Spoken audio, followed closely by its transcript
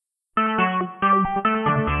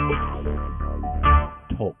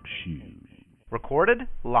recorded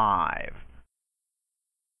live.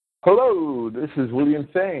 Hello, this is William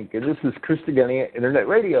Fink, and this is Christogenea Internet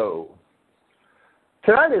Radio.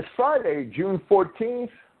 Tonight is Friday, June 24th,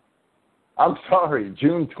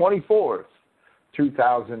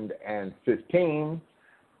 2015,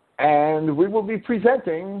 and we will be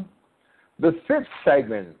presenting the fifth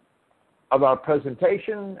segment of our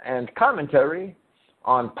presentation and commentary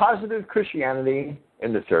on positive Christianity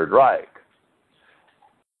in the Third Reich.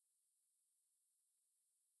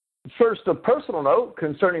 First, a personal note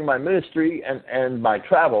concerning my ministry and my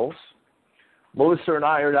travels. Melissa and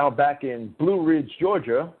I are now back in Blue Ridge,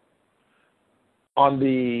 Georgia, on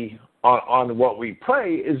what we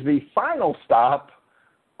pray is the final stop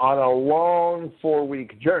on a long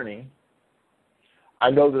 4-week journey. I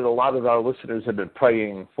know that a lot of our listeners have been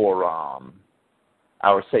praying for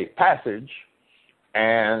our safe passage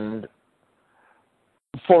and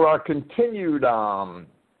for our continued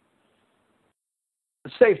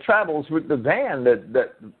safe travels with the van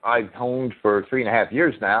that I've owned for 3.5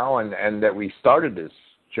 years now and that we started this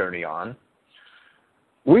journey on.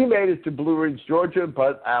 We made it to Blue Ridge, Georgia,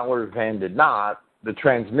 but our van did not. The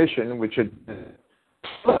transmission, which it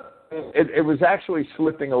was actually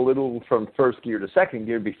slipping a little from first gear to second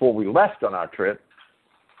gear before we left on our trip,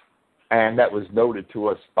 and that was noted to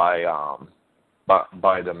us by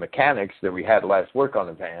the mechanics that we had last work on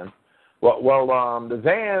the van. Well, the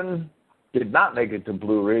van did not make it to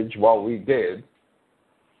Blue Ridge while we did.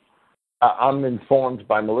 I'm informed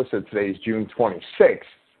by Melissa today is June 26th,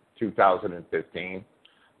 2015.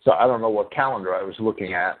 So I don't know what calendar I was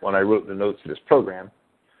looking at when I wrote the notes for this program.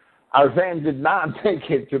 Our van did not make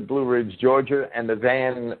it to Blue Ridge, Georgia, and the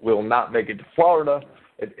van will not make it to Florida.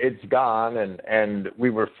 It's gone, and we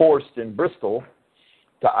were forced in Bristol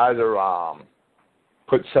to either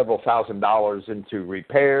put several $1,000s into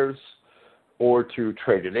repairs or to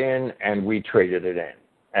trade it in, and we traded it in.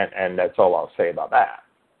 And that's all I'll say about that.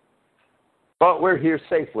 But we're here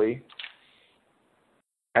safely,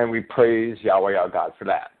 and we praise Yahweh our God for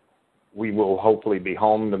that. We will hopefully be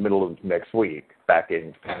home the middle of next week, back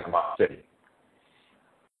in Panama City.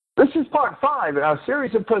 This is part 5 in our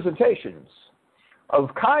series of presentations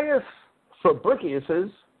of Caius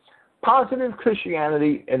Fabricius's Positive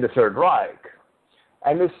Christianity in the Third Reich.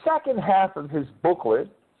 And the second half of his booklet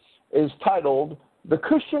is titled The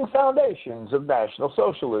Christian Foundations of National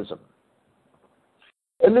Socialism.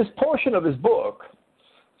 In this portion of his book,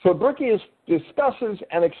 Fabricius discusses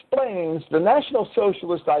and explains the National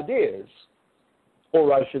Socialist ideas,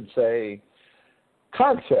 or I should say,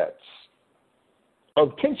 concepts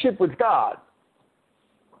of kinship with God,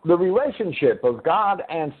 the relationship of God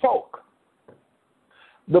and folk,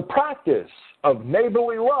 the practice of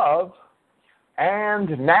neighborly love,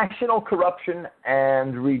 and national corruption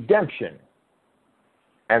and redemption.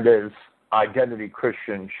 And as identity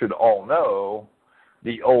Christians should all know,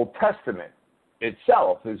 the Old Testament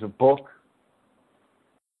itself is a book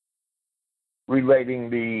relating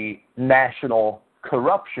the national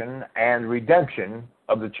corruption and redemption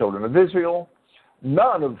of the children of Israel,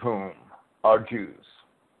 none of whom are Jews.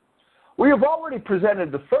 We have already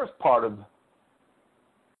presented the first part of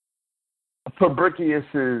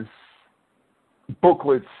Fabricius's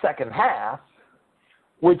booklet's second half,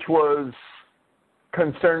 which was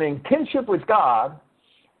concerning kinship with God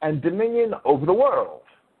and dominion over the world.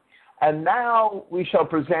 And now we shall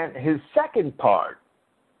present his second part,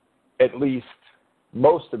 at least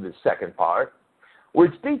most of his second part,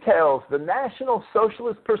 which details the National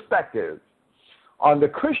Socialist perspective on the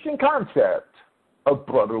Christian concept of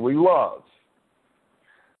brotherly love.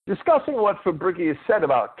 Discussing what Fabricius said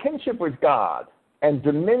about kinship with God and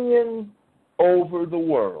dominion over the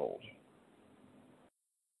world.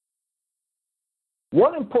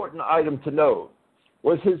 One important item to note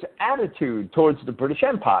was his attitude towards the British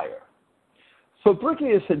Empire.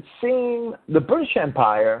 Fabricius had seen the British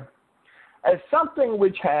Empire as something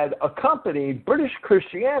which had accompanied British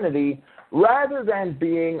Christianity rather than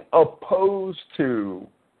being opposed to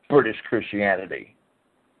British Christianity.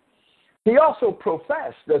 He also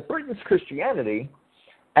professed that Britain's Christianity,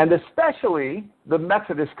 and especially the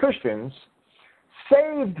Methodist Christians,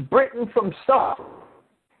 saved Britain from suffering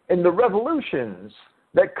in the revolutions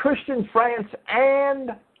that Christian France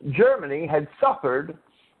and Germany had suffered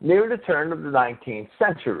near the turn of the 19th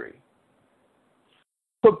century.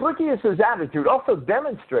 Fabricius's attitude also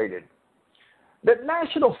demonstrated that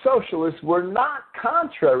National Socialists were not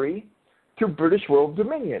contrary to British world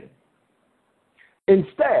dominion.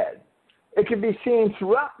 Instead, it can be seen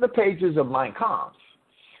throughout the pages of Mein Kampf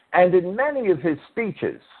and in many of his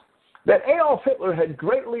speeches that Adolf Hitler had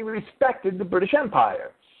greatly respected the British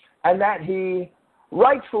Empire and that he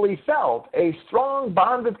rightfully felt a strong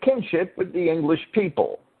bond of kinship with the English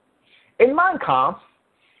people. In Mein Kampf,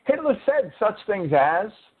 Hitler said such things as,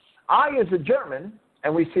 I as a German,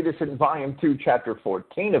 and we see this in Volume 2, Chapter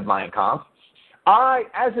 14 of Mein Kampf, I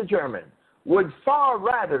as a German would far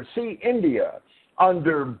rather see India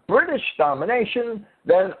under British domination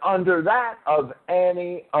than under that of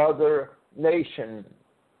any other nation.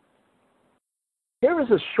 Here is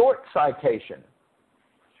a short citation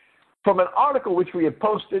from an article which we have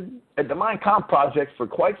posted at the Mein Kampf Project for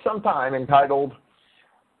quite some time entitled,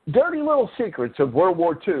 Dirty Little Secrets of World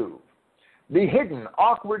War II, The Hidden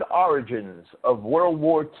Awkward Origins of World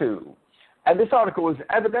War II. And this article was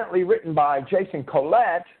evidently written by Jason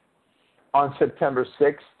Collette on September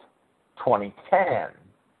 6th, 2010,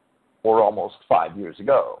 or almost 5 years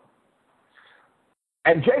ago.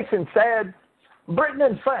 And Jason said, Britain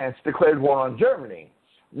and France declared war on Germany,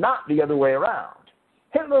 not the other way around.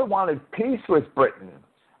 Hitler wanted peace with Britain,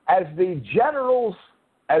 as the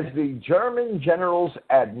German generals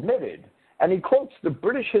admitted, and he quotes the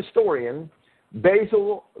British historian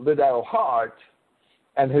Basil Liddell Hart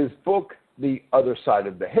and his book, The Other Side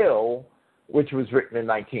of the Hill, which was written in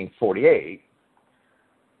 1948.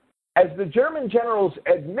 As the German generals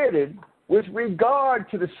admitted with regard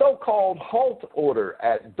to the so-called halt order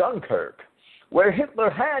at Dunkirk, where Hitler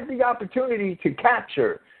had the opportunity to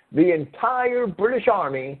capture the entire British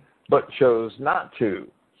army, but chose not to.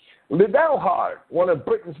 Liddell Hart, one of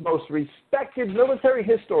Britain's most respected military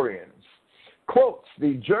historians, quotes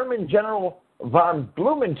the German General von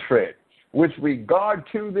Blumentritt with regard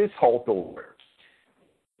to this halt order.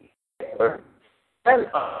 And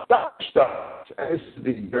astonished us, and this is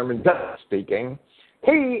the German general speaking,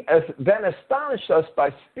 he then astonished us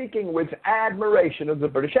by speaking with admiration of the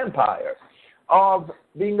British Empire, of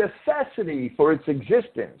the necessity for its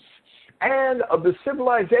existence, and of the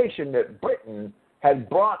civilization that Britain had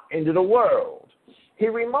brought into the world. He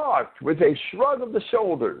remarked with a shrug of the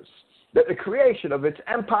shoulders that the creation of its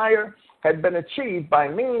empire had been achieved by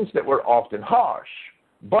means that were often harsh,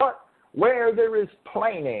 but where there is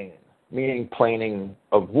planing, meaning planing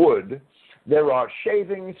of wood, there are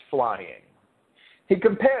shavings flying. He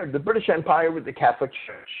compared the British Empire with the Catholic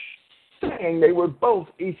Church, saying they were both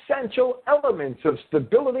essential elements of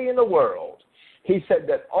stability in the world. He said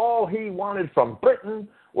that all he wanted from Britain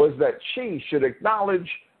was that she should acknowledge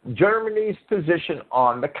Germany's position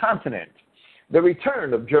on the continent. The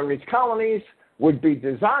return of Germany's colonies would be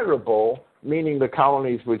desirable, meaning the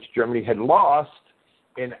colonies which Germany had lost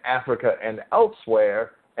in Africa and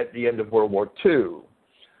elsewhere at the end of World War II.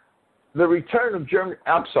 The return of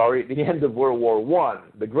the end of World War I,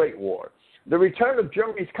 the Great War. The return of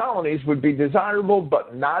Germany's colonies would be desirable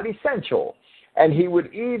but not essential, and he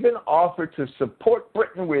would even offer to support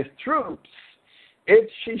Britain with troops if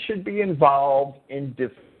she should be involved in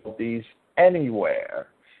difficulties anywhere.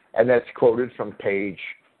 And that's quoted from page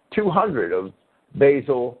 200 of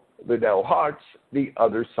Basil Liddell Hart's The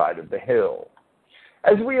Other Side of the Hill.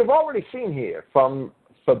 As we have already seen here from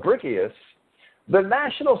Fabricius, the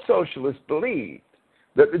National Socialists believed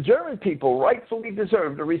that the German people rightfully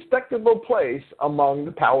deserved a respectable place among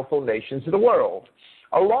the powerful nations of the world,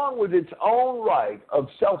 along with its own right of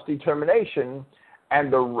self-determination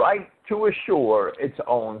and the right to assure its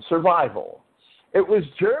own survival. It was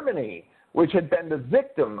Germany which had been the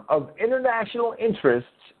victim of international interests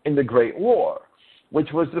in the Great War,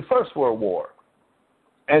 which was the First World War,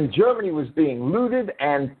 and Germany was being looted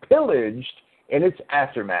and pillaged in its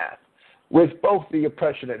aftermath, with both the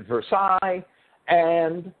oppression at Versailles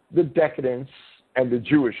and the decadence and the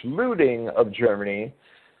Jewish looting of Germany,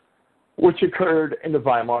 which occurred in the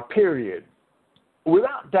Weimar period.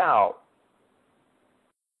 Without doubt,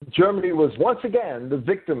 Germany was once again the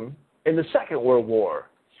victim in the Second World War.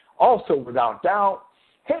 Also, without doubt,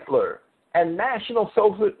 Hitler and National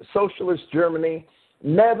Socialist Germany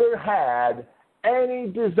never had any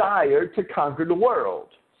desire to conquer the world.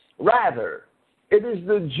 Rather, it is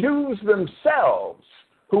the Jews themselves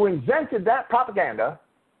who invented that propaganda,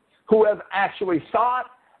 who have actually sought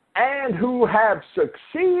and who have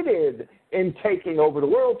succeeded in taking over the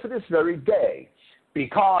world to this very day.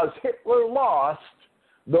 Because Hitler lost,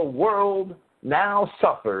 the world now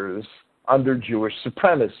suffers under Jewish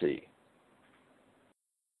supremacy.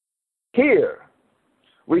 Here,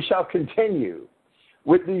 we shall continue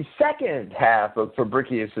with the second half of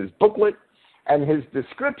Fabricius's booklet and his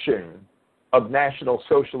description of National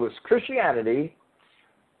Socialist Christianity,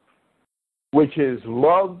 which is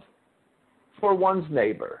love for one's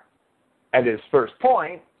neighbor. And his first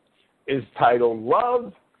point is titled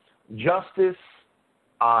Love, Justice,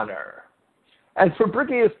 Honor. And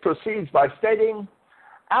Fabricius proceeds by stating,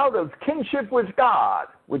 out of kinship with God,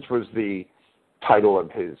 which was the title of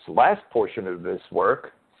his last portion of this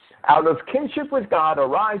work, out of kinship with God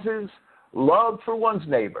arises love for one's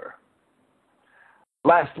neighbor.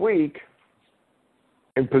 Last week,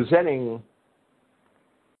 in presenting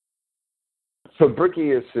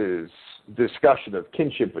Fabricius's discussion of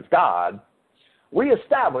kinship with God, we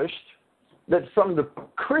established that from the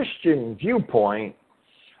Christian viewpoint,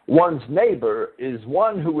 one's neighbor is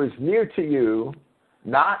one who is near to you,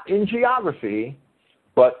 not in geography,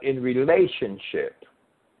 but in relationship.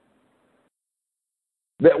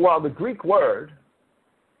 That while the Greek word,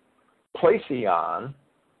 plesion,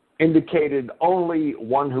 indicated only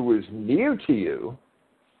one who is near to you,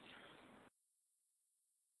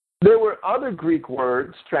 there were other Greek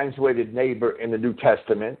words translated neighbor in the New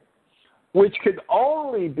Testament, which could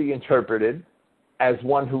only be interpreted as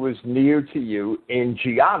one who is near to you in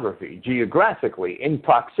geography, geographically, in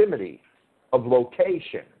proximity of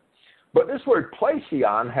location. But this word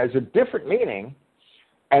plesion has a different meaning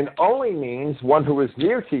and only means one who is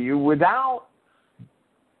near to you without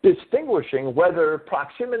distinguishing whether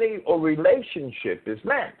proximity or relationship is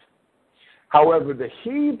meant. However, the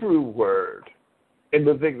Hebrew word in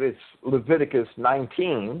Leviticus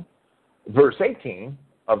 19, verse 18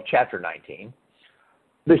 of chapter 19,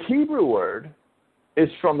 the Hebrew word is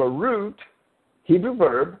from a root Hebrew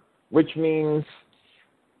verb, which means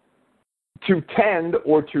to tend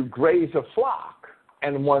or to graze a flock.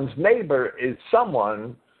 And one's neighbor is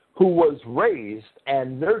someone who was raised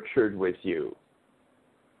and nurtured with you.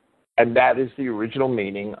 And that is the original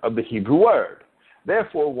meaning of the Hebrew word.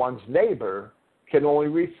 Therefore, one's neighbor can only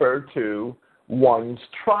refer to one's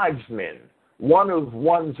tribesman, one of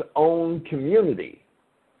one's own community.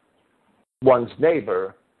 One's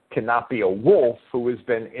neighbor cannot be a wolf who has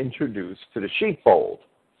been introduced to the sheepfold.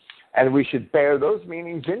 And we should bear those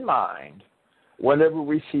meanings in mind whenever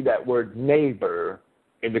we see that word neighbor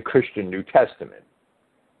in the Christian New Testament.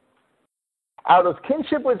 Out of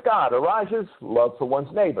kinship with God arises love for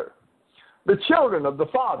one's neighbor. The children of the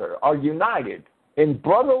Father are united in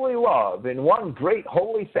brotherly love in one great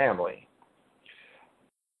holy family.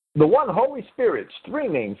 The one Holy Spirit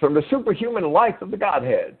streaming from the superhuman life of the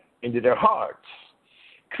Godhead into their hearts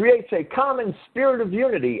creates a common spirit of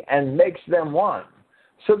unity and makes them one,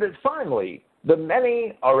 so that finally the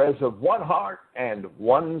many are as of one heart and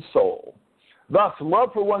one soul. Thus, love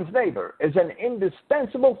for one's neighbor is an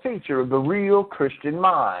indispensable feature of the real Christian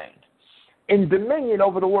mind. In dominion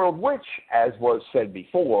over the world, which, as was said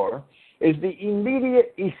before, is the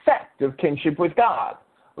immediate effect of kinship with God,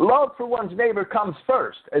 love for one's neighbor comes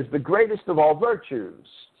first as the greatest of all virtues.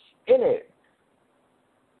 In it,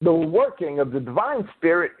 the working of the divine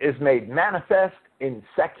spirit is made manifest in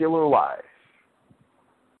secular life.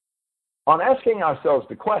 On asking ourselves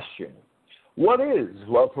the question, what is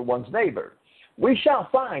love for one's neighbor? We shall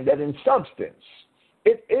find that in substance,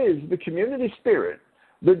 it is the community spirit,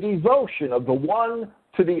 the devotion of the one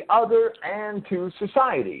to the other and to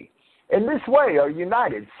society. In this way are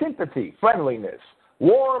united sympathy, friendliness,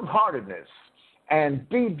 warm-heartedness, and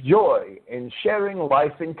deep joy in sharing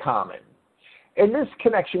life in common. In this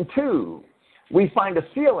connection, too, we find a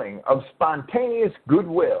feeling of spontaneous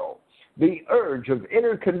goodwill, the urge of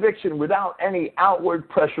inner conviction without any outward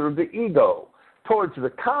pressure of the ego towards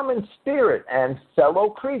the common spirit and fellow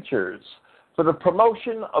creatures for the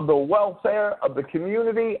promotion of the welfare of the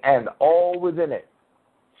community and all within it.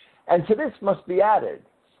 And to this must be added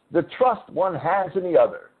the trust one has in the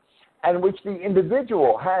other, and which the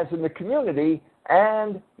individual has in the community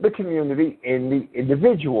and the community in the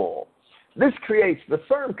individual. This creates the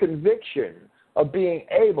firm conviction of being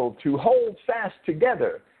able to hold fast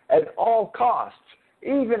together at all costs,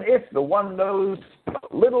 even if the one knows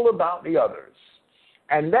little about the others.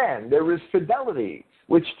 And then there is fidelity,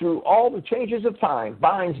 which through all the changes of time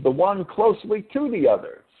binds the one closely to the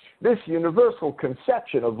other. This universal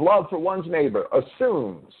conception of love for one's neighbor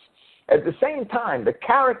assumes, at the same time, the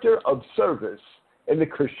character of service in the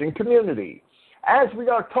Christian community. As we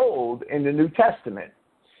are told in the New Testament,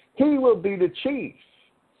 he will be the chief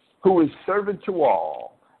who is servant to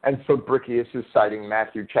all. And Fabricius is citing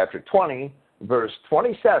Matthew chapter 20, verse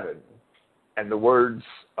 27, and the words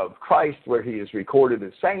of Christ where he is recorded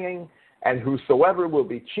as saying, "And whosoever will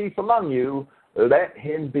be chief among you, let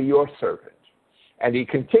him be your servant." And he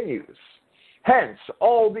continues, "Hence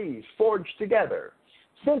all these forged together,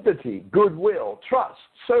 sympathy, goodwill, trust,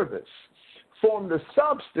 service, form the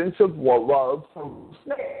substance of love from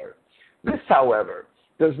snare. This, however,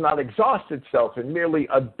 does not exhaust itself in merely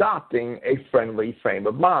adopting a friendly frame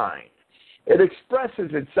of mind. It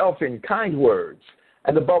expresses itself in kind words,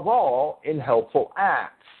 and above all, in helpful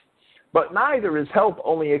acts. But neither is help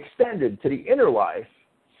only extended to the inner life.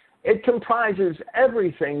 It comprises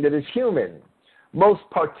everything that is human. Most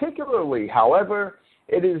particularly, however,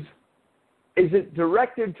 is it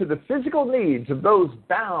directed to the physical needs of those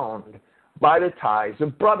bound by the ties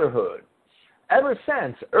of brotherhood. Ever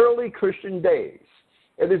since early Christian days,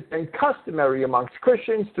 it has been customary amongst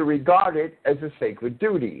Christians to regard it as a sacred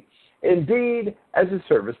duty, indeed as a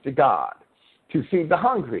service to God, to feed the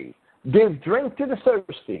hungry, give drink to the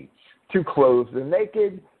thirsty, to clothe the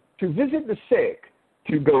naked, to visit the sick,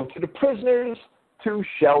 to go to the prisoners, to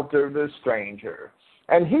shelter the stranger.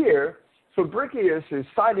 And here, Fabricius is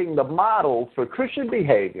citing the model for Christian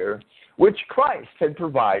behavior which Christ had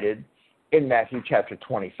provided in Matthew chapter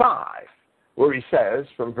 25, where he says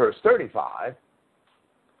from verse 35,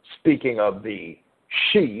 speaking of the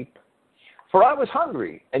sheep, "For I was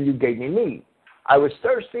hungry, and you gave me meat. I was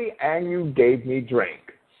thirsty, and you gave me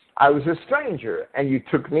drink. I was a stranger, and you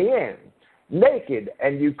took me in. Naked,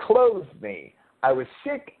 and you clothed me. I was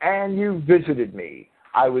sick, and you visited me.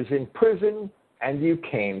 I was in prison, and you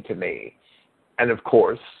came to me." And of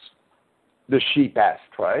course, the sheep asked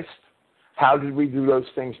Christ, "How did we do those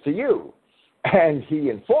things to you?" And he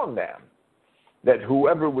informed them that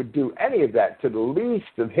whoever would do any of that to the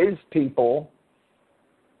least of his people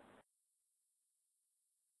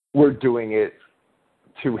were doing it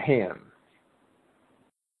to him.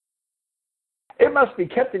 It must be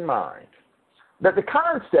kept in mind that the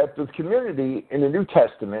concept of community in the New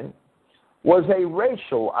Testament was a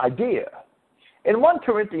racial idea. In 1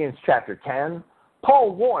 Corinthians chapter 10,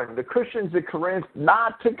 Paul warned the Christians at Corinth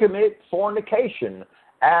not to commit fornication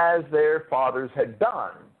as their fathers had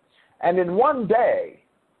done. And in one day,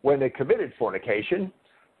 when they committed fornication,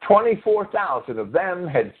 24,000 of them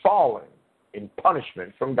had fallen in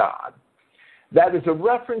punishment from God. That is a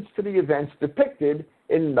reference to the events depicted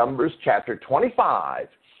in Numbers chapter 25,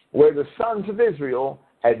 where the sons of Israel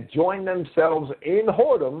had joined themselves in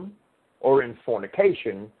whoredom, or in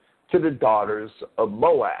fornication, to the daughters of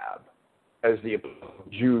Moab. As the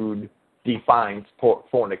Jude defines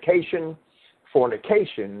fornication,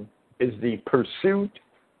 fornication is the pursuit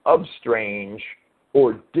of strange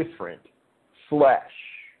or different flesh.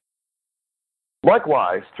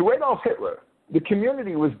 Likewise, to Adolf Hitler, the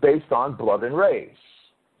community was based on blood and race.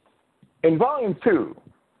 In Volume 2,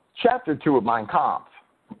 Chapter 2 of Mein Kampf,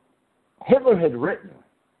 Hitler had written,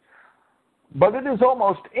 "But it is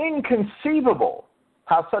almost inconceivable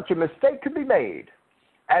how such a mistake could be made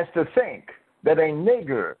as to think that a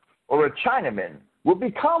nigger or a Chinaman will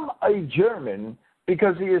become a German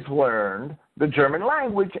because he has learned the German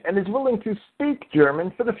language and is willing to speak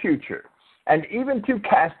German for the future, and even to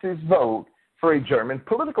cast his vote for a German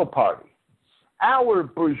political party. Our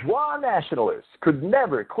bourgeois nationalists could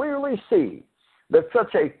never clearly see that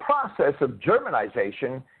such a process of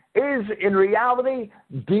Germanization is in reality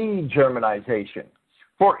de-Germanization.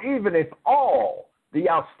 For even if all the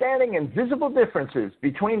outstanding and visible differences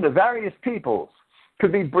between the various peoples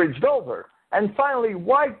could be bridged over and finally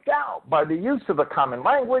wiped out by the use of a common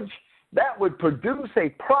language, that would produce a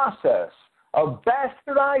process of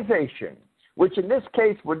bastardization, which in this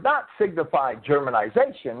case would not signify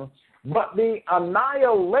Germanization, but the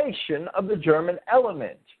annihilation of the German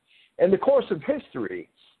element. In the course of history,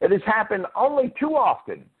 it has happened only too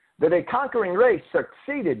often that a conquering race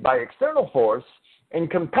succeeded by external force in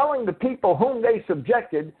compelling the people whom they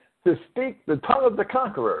subjected to speak the tongue of the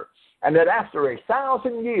conqueror, and that after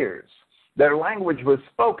 1,000 years, their language was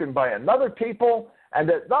spoken by another people, and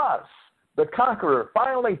that thus the conqueror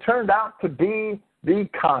finally turned out to be the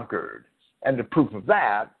conquered. And the proof of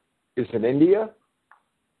that is in India,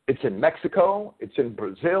 it's in Mexico, it's in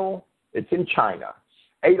Brazil, it's in China.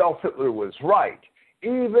 Adolf Hitler was right,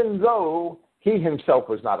 even though he himself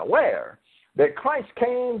was not aware that Christ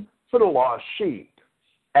came for the lost sheep,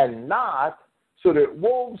 and not so that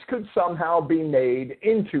wolves could somehow be made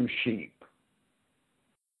into sheep.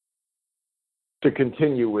 To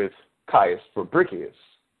continue with Caius Fabricius,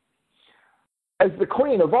 as the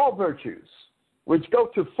queen of all virtues, which go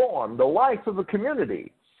to form the life of a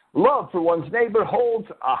community, love for one's neighbor holds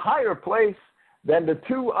a higher place than the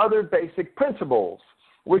two other basic principles,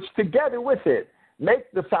 which together with it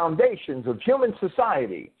make the foundations of human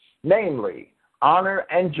society, namely honor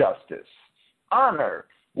and justice. Honor,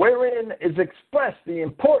 wherein is expressed the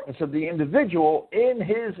importance of the individual in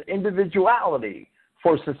his individuality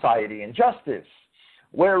for society and justice,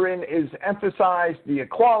 wherein is emphasized the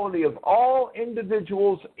equality of all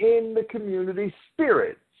individuals in the community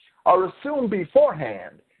spirit, are assumed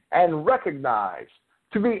beforehand and recognized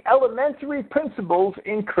to be elementary principles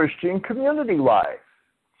in Christian community life.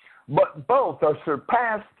 But both are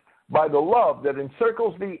surpassed by the love that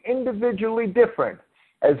encircles the individually different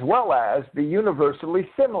as well as the universally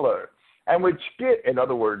similar, and which in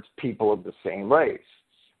other words, people of the same race,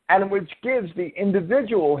 and which gives the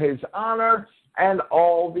individual his honor and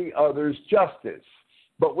all the others justice,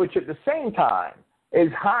 but which at the same time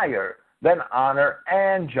is higher than honor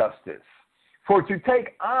and justice. For to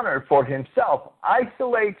take honor for himself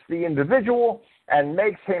isolates the individual and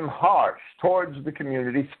makes him harsh towards the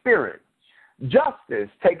community spirit. Justice,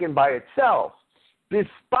 taken by itself,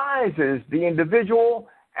 despises the individual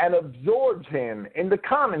and absorbs him in the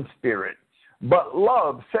common spirit, but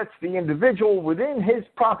love sets the individual within his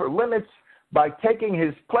proper limits by taking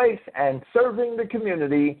his place and serving the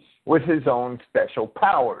community with his own special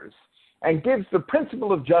powers, and gives the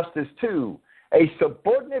principle of justice, too, a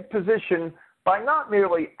subordinate position by not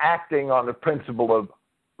merely acting on the principle of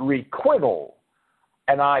requital,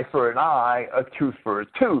 an eye for an eye, a tooth for a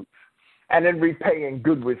tooth, and in repaying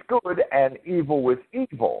good with good and evil with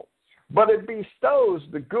evil, but it bestows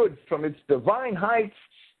the good from its divine heights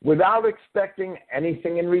without expecting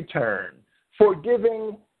anything in return,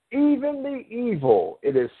 forgiving even the evil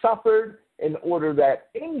it has suffered in order that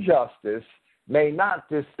injustice may not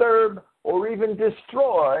disturb or even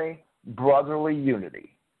destroy brotherly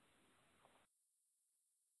unity.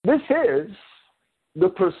 This is the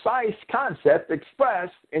precise concept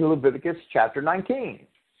expressed in Leviticus chapter 19,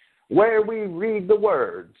 where we read the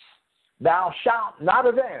words, "Thou shalt not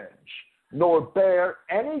avenge, nor bear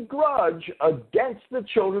any grudge against the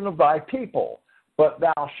children of thy people, but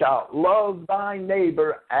thou shalt love thy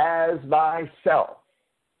neighbor as thyself."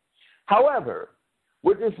 However,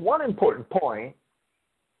 with this one important point,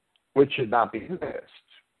 which should not be missed,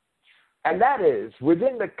 and that is,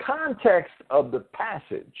 within the context of the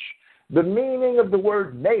passage, the meaning of the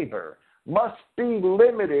word neighbor must be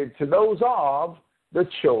limited to those of the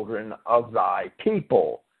children of thy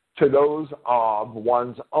people, to those of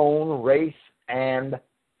one's own race and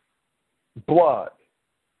blood.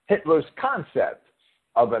 Hitler's concept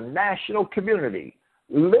of a national community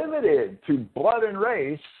limited to blood and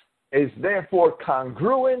race is therefore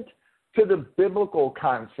congruent to the biblical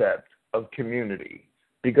concept of community,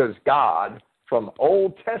 because God, from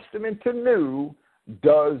Old Testament to New,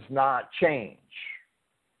 does not change.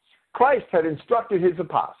 Christ had instructed his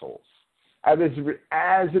apostles, as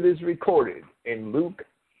it is recorded in Luke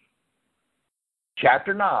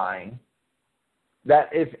chapter 9,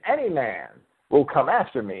 that if any man will come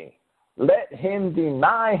after me, let him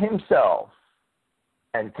deny himself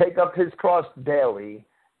and take up his cross daily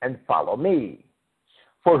and follow me.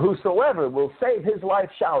 For whosoever will save his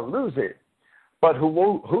life shall lose it, but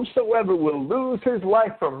whosoever will lose his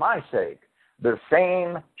life for my sake, the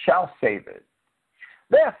same shall save it.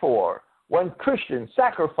 Therefore, when Christians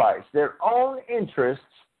sacrifice their own interests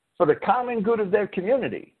for the common good of their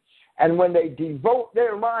community, and when they devote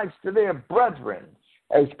their lives to their brethren,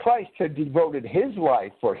 as Christ had devoted his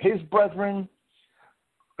life for his brethren,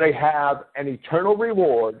 they have an eternal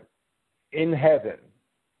reward in heaven.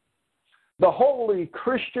 The holy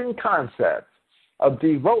Christian concept of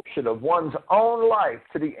devotion of one's own life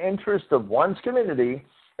to the interest of one's community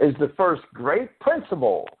is the first great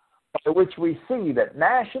principle by which we see that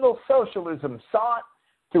National Socialism sought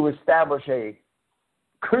to establish a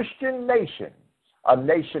Christian nation, a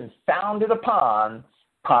nation founded upon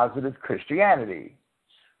positive Christianity.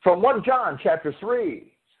 From 1 John chapter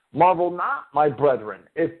 3, marvel not, my brethren,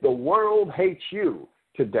 if the world hates you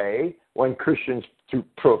today, when Christians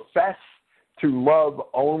profess to love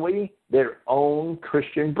only their own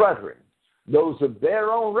Christian brethren. Those of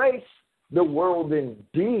their own race, the world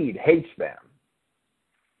indeed hates them.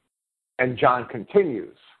 And John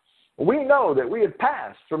continues, we know that we have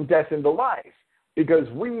passed from death into life, because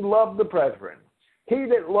we love the brethren. He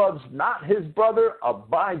that loves not his brother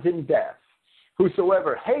abides in death.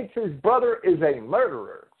 Whosoever hates his brother is a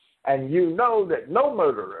murderer, and you know that no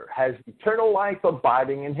murderer has eternal life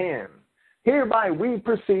abiding in him. Hereby we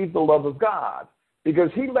perceive the love of God,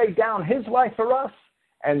 because he laid down his life for us,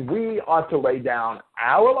 and we ought to lay down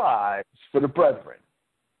our lives for the brethren.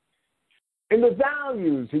 In the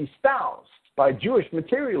values espoused by Jewish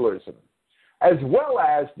materialism, as well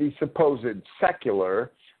as the supposed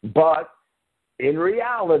secular, but in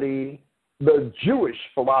reality, the Jewish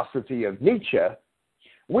philosophy of Nietzsche,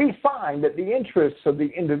 we find that the interests of the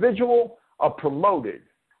individual are promoted,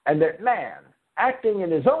 and that man, acting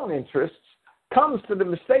in his own interests, comes to the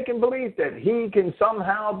mistaken belief that he can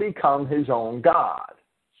somehow become his own God.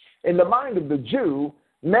 In the mind of the Jew,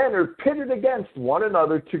 men are pitted against one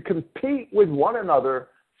another to compete with one another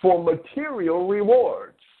for material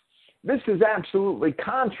rewards. This is absolutely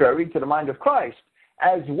contrary to the mind of Christ,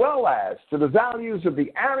 as well as to the values of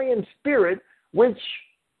the Aryan spirit, which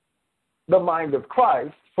the mind of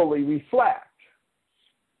Christ fully reflects.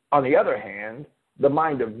 On the other hand, the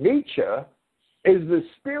mind of Nietzsche is the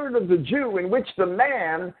spirit of the Jew, in which the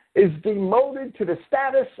man is demoted to the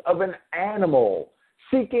status of an animal,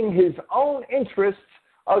 seeking his own interests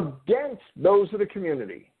against those of the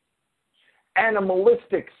community.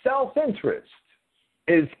 Animalistic self-interest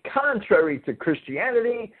is contrary to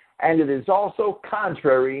Christianity, and it is also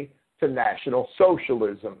contrary to National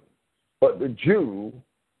Socialism. But the Jew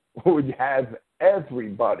would have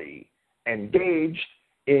everybody engaged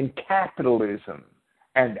in capitalism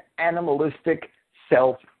and animalistic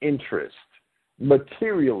self-interest,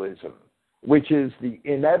 materialism, which is the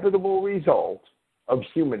inevitable result of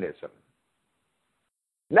humanism.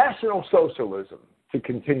 National Socialism, to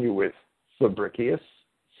continue with Fabricius,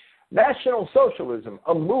 National Socialism,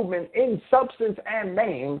 a movement in substance and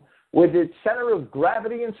name with its center of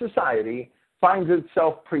gravity in society, finds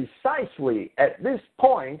itself precisely at this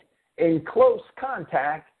point in close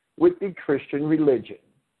contact with the Christian religion.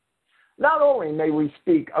 Not only may we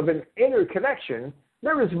speak of an interconnection,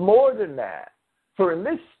 there is more than that. For in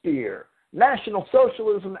this sphere, National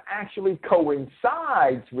Socialism actually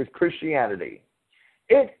coincides with Christianity.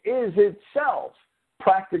 It is itself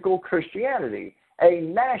practical Christianity, a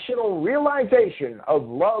national realization of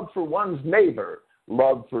love for one's neighbor,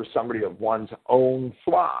 love for somebody of one's own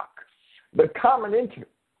flock, the common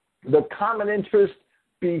interest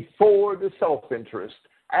before the self-interest,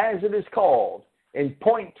 as it is called in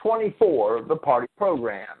point 24 of the party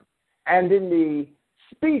program, and in the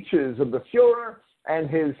speeches of the Führer and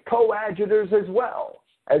his coadjutors, as well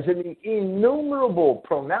as in the innumerable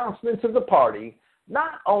pronouncements of the party.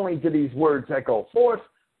 Not only do these words echo forth,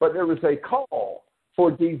 but there is a call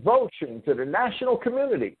for devotion to the national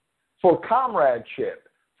community, for comradeship,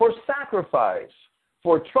 for sacrifice,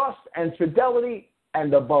 for trust and fidelity,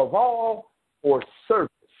 and above all, for service.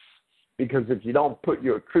 Because if you don't put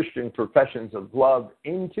your Christian professions of love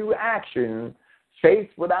into action, faith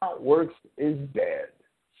without works is dead.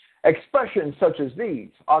 Expressions such as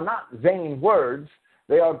these are not vain words.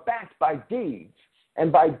 They are backed by deeds,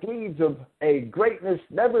 and by deeds of a greatness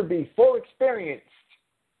never before experienced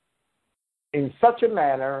in such a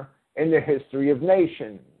manner in the history of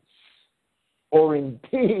nations, or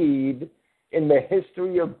indeed in the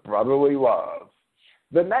history of brotherly love.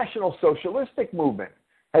 The National Socialistic movement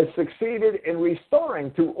has succeeded in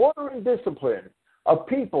restoring to order and discipline a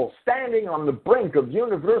people standing on the brink of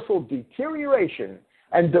universal deterioration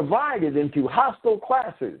and divided into hostile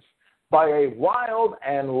classes by a wild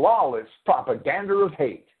and lawless propaganda of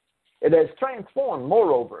hate. It has transformed,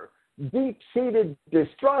 moreover, deep-seated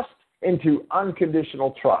distrust into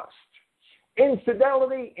unconditional trust,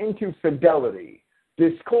 infidelity into fidelity,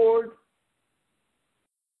 discord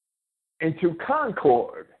into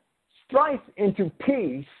concord, strife into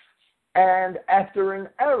peace, and after an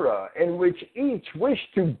era in which each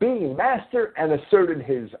wished to be master and asserted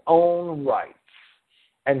his own rights.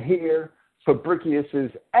 And here, Fabricius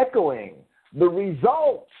is echoing the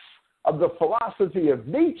results of the philosophy of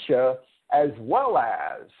Nietzsche as well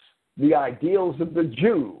as the ideals of the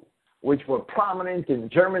Jew, which were prominent in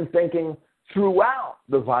German thinking throughout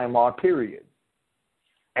the Weimar period.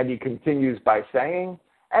 And he continues by saying,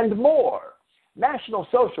 and more, National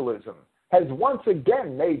Socialism has once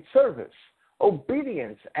again made service,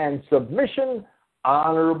 obedience, and submission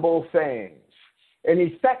honorable things. In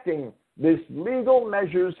effecting this, legal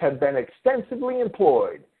measures have been extensively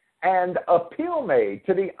employed and appeal made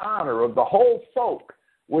to the honor of the whole folk,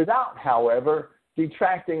 without, however,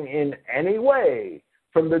 detracting in any way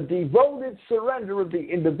from the devoted surrender of the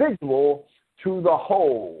individual to the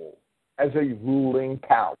whole as a ruling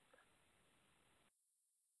power.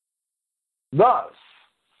 Thus,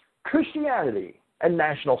 Christianity and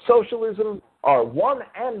National Socialism are one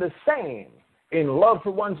and the same in love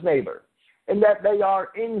for one's neighbor, in that they are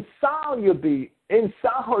insolubly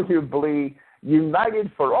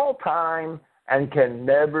united for all time and can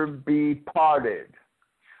never be parted.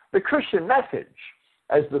 The Christian message,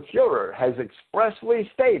 as the Führer has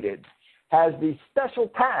expressly stated, has the special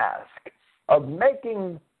task of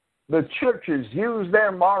making the churches use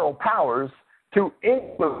their moral powers to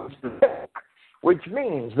influence the sick, which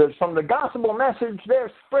means that from the gospel message there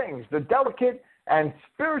springs the delicate and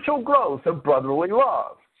spiritual growth of brotherly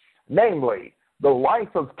love, namely the life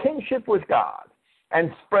of kinship with God,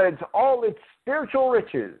 and spreads all its spiritual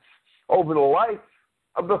riches over the life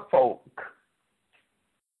of the folk.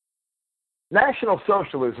 National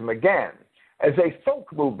Socialism, again, as a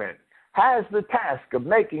folk movement, has the task of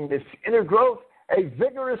making this inner growth a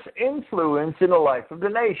vigorous influence in the life of the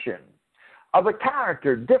nation. of a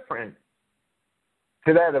character different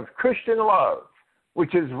to that of Christian love,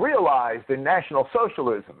 which is realized in National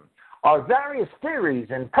Socialism, are various theories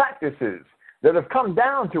and practices that have come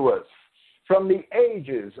down to us from the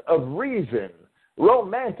ages of reason,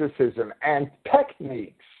 romanticism, and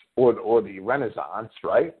techniques, or the Renaissance,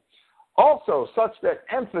 right? Also such that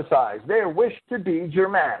emphasize their wish to be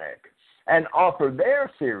Germanic and offer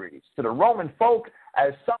their theories to the Roman folk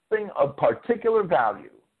as something of particular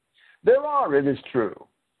value. There are, it is true,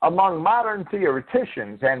 among modern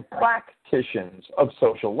theoreticians and practitioners of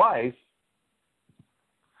social life,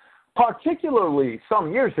 particularly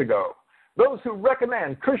some years ago, those who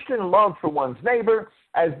recommend Christian love for one's neighbor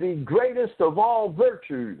as the greatest of all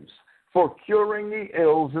virtues for curing the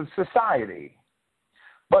ills of society.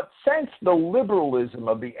 But since the liberalism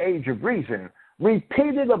of the age of reason,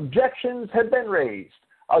 repeated objections have been raised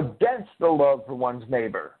against the love for one's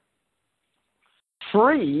neighbor.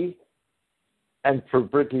 Free, and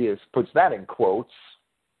Fabricius puts that in quotes,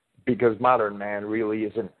 because modern man really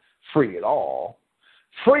isn't free at all.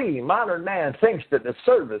 Free, modern man thinks that the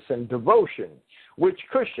service and devotion which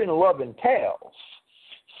Christian love entails,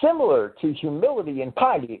 similar to humility and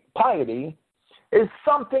piety, is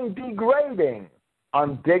something degrading,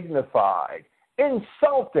 undignified,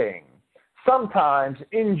 insulting, sometimes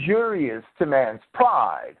injurious to man's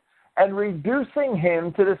pride, and reducing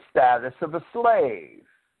him to the status of a slave.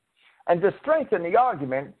 And to strengthen the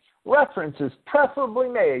argument, reference is preferably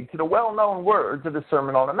made to the well-known words of the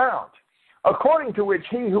Sermon on the Mount, according to which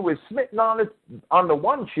he who is smitten on the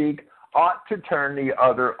one cheek ought to turn the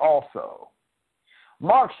other also.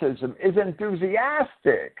 Marxism is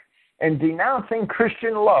enthusiastic in denouncing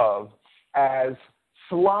Christian love as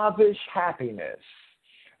slavish happiness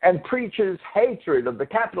and preaches hatred of the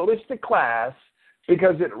capitalistic class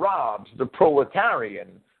because it robs the proletarian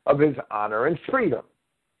of his honor and freedom.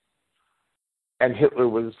 And Hitler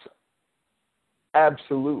was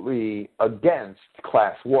absolutely against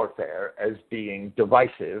class warfare as being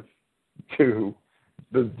divisive to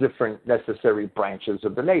the different necessary branches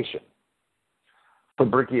of the nation.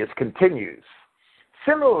 Fabricius continues,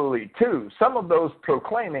 similarly, too, some of those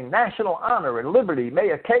proclaiming national honor and liberty may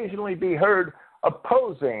occasionally be heard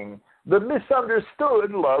opposing the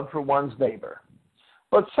misunderstood love for one's neighbor.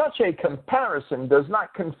 But such a comparison does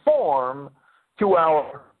not conform to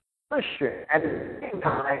our Christian and at the same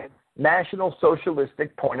time National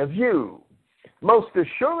Socialistic point of view. Most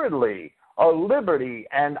assuredly are liberty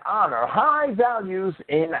and honor high values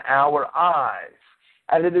in our eyes,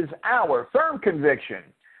 and it is our firm conviction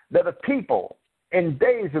that a people in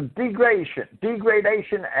days of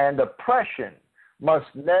degradation and oppression must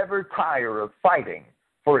never tire of fighting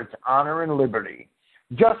for its honor and liberty,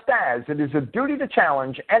 just as it is a duty to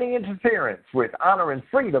challenge any interference with honor and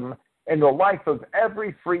freedom in the life of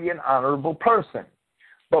every free and honorable person.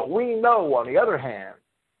 But we know, on the other hand,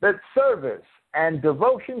 that service and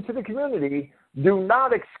devotion to the community do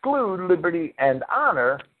not exclude liberty and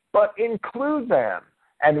honor, but include them.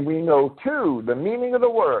 And we know, too, the meaning of the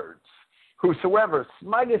words, whosoever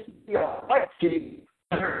smiteth the right cheek,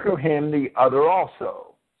 to him the other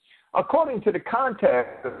also. According to the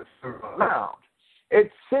context of the amount,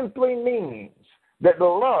 it simply means that the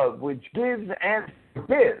love which gives and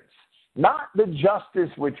forgives, not the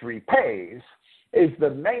justice which repays, is the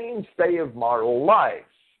mainstay of moral life.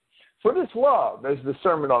 For this love, as the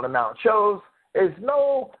Sermon on the Mount shows, is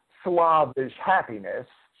no slavish happiness,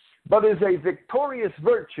 but is a victorious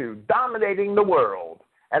virtue dominating the world,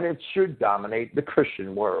 and it should dominate the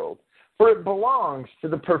Christian world. For it belongs to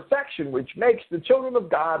the perfection which makes the children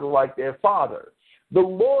of God like their Father, the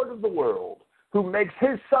Lord of the world, who makes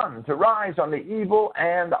his sun to rise on the evil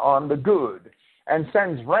and on the good, and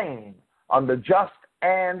sends rain on the just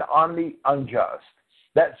and on the unjust,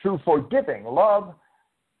 that through forgiving love,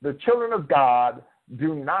 the children of God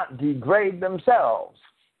do not degrade themselves,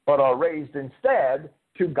 but are raised instead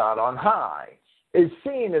to God on high, is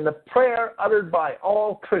seen in the prayer uttered by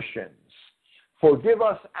all Christians. Forgive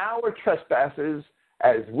us our trespasses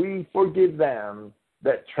as we forgive them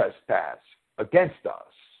that trespass against us.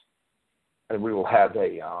 And we will have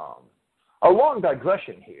a long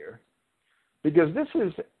digression here, because this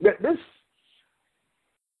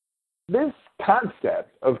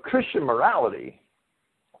concept of Christian morality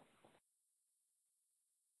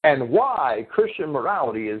and why Christian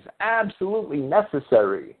morality is absolutely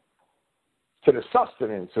necessary to the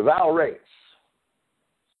sustenance of our race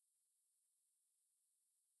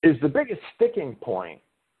is the biggest sticking point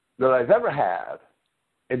that I've ever had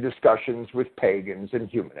in discussions with pagans and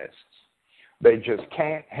humanists. They just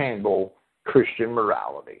can't handle Christian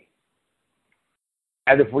morality.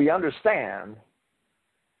 And if we understand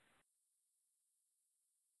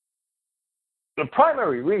The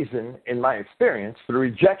primary reason, in my experience, for the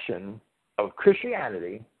rejection of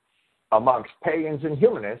Christianity amongst pagans and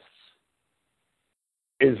humanists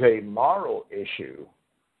is a moral issue,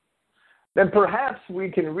 then perhaps we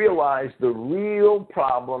can realize the real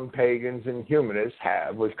problem pagans and humanists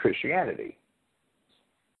have with Christianity.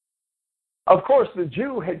 Of course, the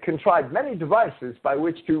Jew had contrived many devices by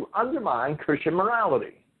which to undermine Christian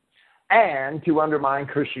morality and to undermine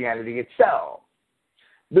Christianity itself.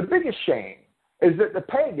 The biggest shame is that the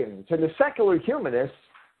pagans and the secular humanists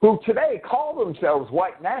who today call themselves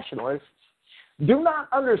white nationalists do not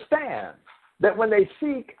understand that when they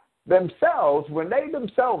themselves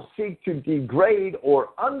seek to degrade or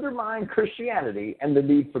undermine Christianity and the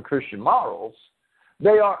need for Christian morals,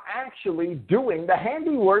 they are actually doing the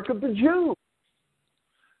handiwork of the Jew.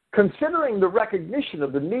 Considering the recognition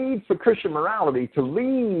of the need for Christian morality to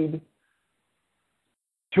lead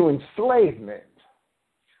to enslavement,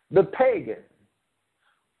 the pagan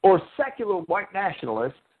or secular white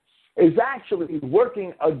nationalist is actually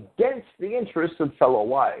working against the interests of fellow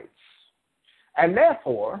whites. And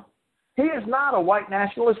therefore, he is not a white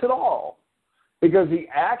nationalist at all, because he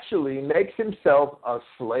actually makes himself a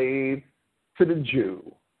slave to the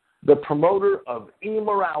Jew, the promoter of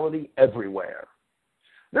immorality everywhere.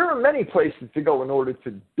 There are many places to go in order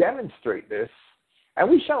to demonstrate this, and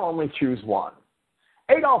we shall only choose one.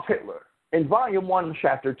 Adolf Hitler, in Volume 1,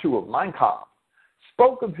 Chapter 2 of Mein Kampf,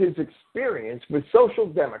 spoke of his experience with social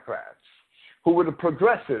democrats, who were the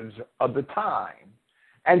progressives of the time.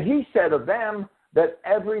 And he said of them that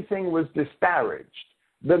everything was disparaged,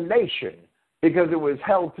 the nation, because it was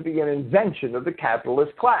held to be an invention of the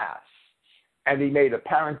capitalist class. And he made a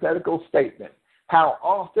parenthetical statement, how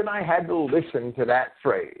often I had to listen to that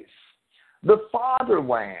phrase. The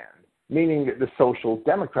fatherland, meaning that the social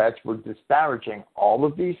democrats were disparaging all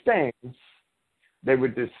of these things. They were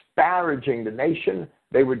disparaging the nation.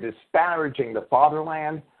 They were disparaging the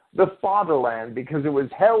fatherland. The fatherland because it was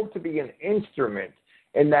held to be an instrument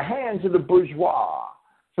in the hands of the bourgeois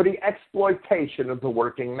for the exploitation of the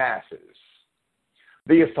working masses.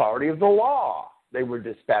 The authority of the law they were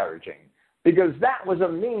disparaging because that was a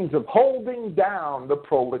means of holding down the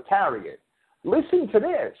proletariat. Listen to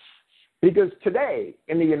this, because today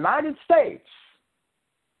in the United States,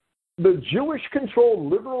 the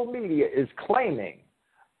Jewish-controlled liberal media is claiming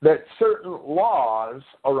that certain laws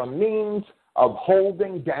are a means of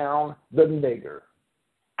holding down the nigger.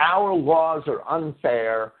 Our laws are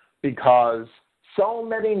unfair because so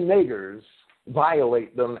many niggers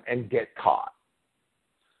violate them and get caught.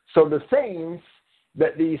 So the things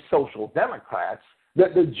that these social democrats,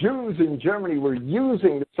 that the Jews in Germany were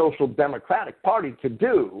using the Social Democratic Party to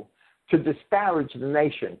do, to disparage the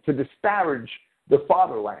nation, to disparage the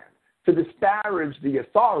fatherland, to disparage the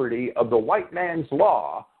authority of the white man's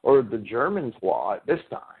law, or the German's law at this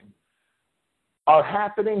time, are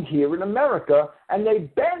happening here in America, and they've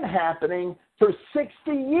been happening for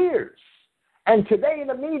 60 years. And today in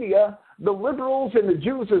the media, the liberals and the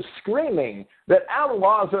Jews are screaming that our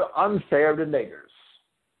laws are unfair to niggers.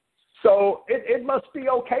 So it must be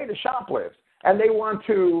okay to shoplift. And they want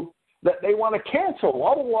to cancel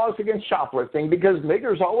all the laws against shoplifting because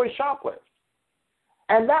niggers always shoplift.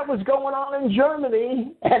 And that was going on in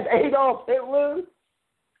Germany, and Adolf Hitler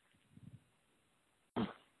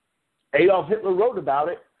wrote about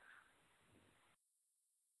it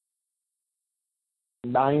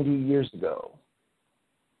 90 years ago.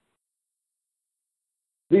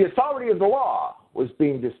 The authority of the law was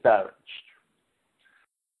being disparaged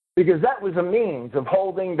because that was a means of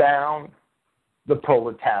holding down the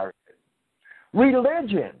proletariat.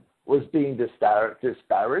 Religion was being disparaged,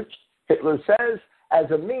 Hitler says, as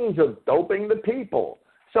a means of doping the people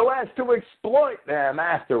so as to exploit them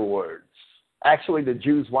afterwards. Actually, the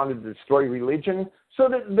Jews wanted to destroy religion so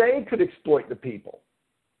that they could exploit the people.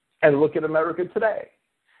 And look at America today.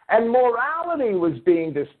 And morality was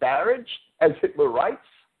being disparaged, as Hitler writes,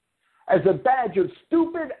 as a badge of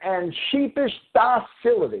stupid and sheepish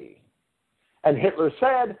docility. And Hitler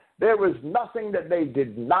said there was nothing that they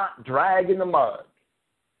did not drag in the mud.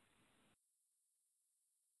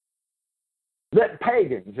 That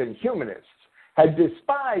pagans and humanists had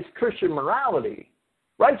despised Christian morality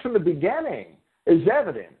right from the beginning is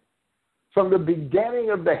evident from the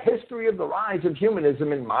beginning of the history of the rise of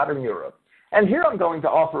humanism in modern Europe. And here I'm going to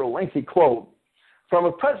offer a lengthy quote from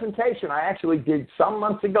a presentation I actually did some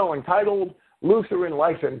months ago entitled Luther in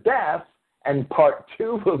Life and Death, and part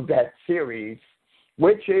 2 of that series,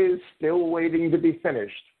 which is still waiting to be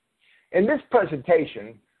finished. In this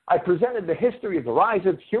presentation, I presented the history of the rise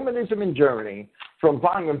of humanism in Germany from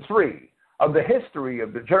Volume 3 of the history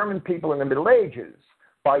of the German people in the Middle Ages,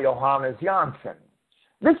 by Johannes Janssen.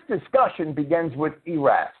 This discussion begins with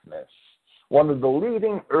Erasmus, one of the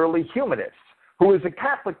leading early humanists, who was a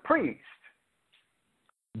Catholic priest,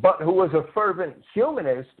 but who was a fervent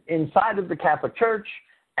humanist inside of the Catholic Church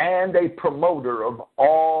and a promoter of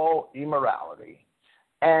all immorality.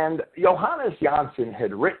 And Johannes Janssen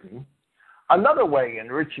had written, another way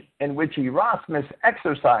in which Erasmus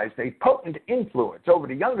exercised a potent influence over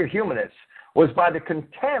the younger humanists was by the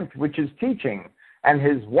contempt which his teaching and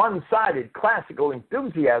his one-sided classical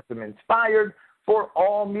enthusiasm inspired for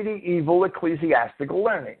all medieval ecclesiastical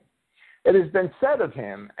learning. It has been said of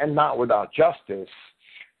him, and not without justice,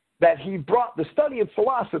 that he brought the study of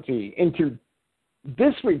philosophy into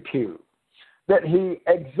disrepute, that he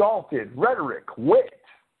exalted rhetoric, wit,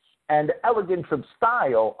 and elegance of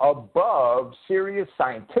style above serious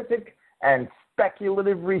scientific and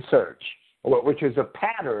speculative research, which is a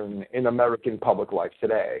pattern in American public life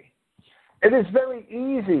today. It is very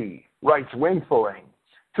easy, writes Winfeling,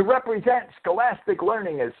 to represent scholastic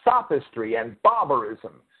learning as sophistry and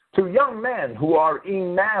barbarism to young men who are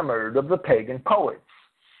enamored of the pagan poets.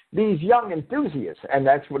 These young enthusiasts, and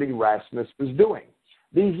that's what Erasmus was doing,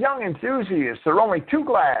 these young enthusiasts are only too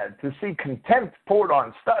glad to see contempt poured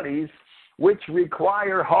on studies which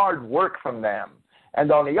require hard work from them,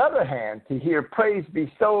 and on the other hand, to hear praise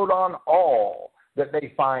bestowed on all that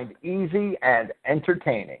they find easy and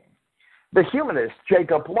entertaining. The humanist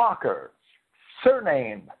Jacob Locker,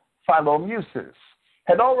 surnamed Philomuses,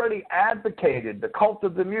 had already advocated the cult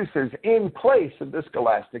of the muses in place of the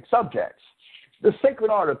scholastic subjects. The sacred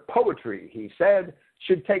art of poetry, he said,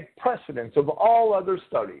 should take precedence of all other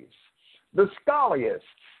studies. The scholiasts,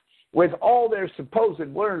 with all their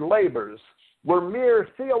supposed learned labors, were mere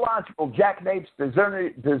theological jackanapes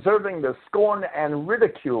deserving the scorn and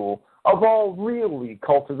ridicule of all really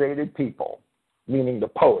cultivated people, meaning the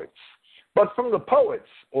poets. But from the poets,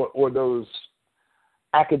 or those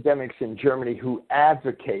academics in Germany who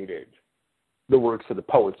advocated the works of the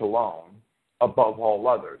poets alone above all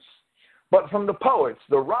others, but from the poets,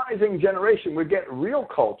 the rising generation would get real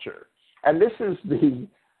culture. And this is the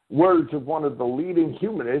words of one of the leading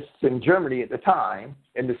humanists in Germany at the time,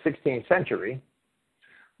 in the 16th century.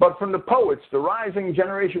 But from the poets, the rising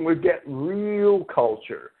generation would get real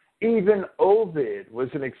culture. Even Ovid was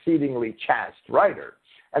an exceedingly chaste writer.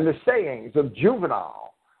 And the sayings of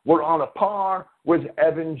Juvenal were on a par with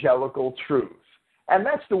evangelical truth. And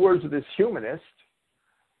that's the words of this humanist.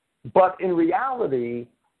 But in reality,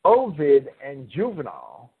 Ovid and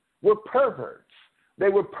Juvenal were perverts. They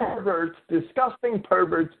were perverts, disgusting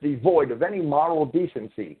perverts devoid of any moral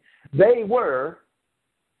decency. They were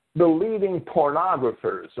the leading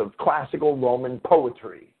pornographers of classical Roman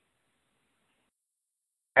poetry.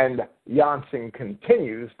 And Janssen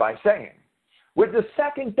continues by saying, with the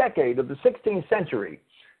second decade of the 16th century,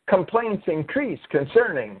 complaints increased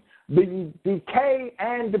concerning the decay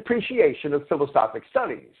and depreciation of philosophic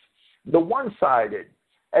studies, the one-sided,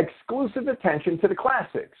 exclusive attention to the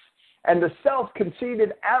classics, and the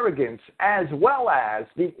self-conceited arrogance as well as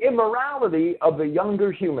the immorality of the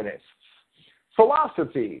younger humanists.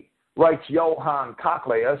 Philosophy, writes Johann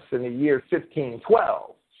Cochleus in the year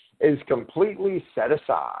 1512, is completely set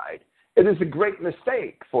aside. It is a great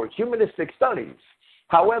mistake for humanistic studies.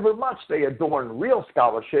 However much they adorn real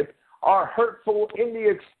scholarship, are hurtful in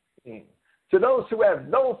the extreme to those who have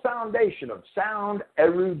no foundation of sound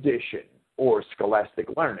erudition or scholastic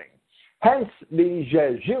learning. Hence the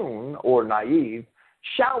jejune, or naive,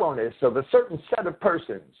 shallowness of a certain set of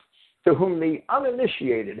persons to whom the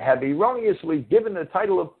uninitiated have erroneously given the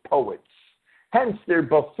title of poets. Hence their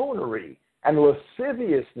buffoonery and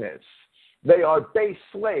lasciviousness. They are base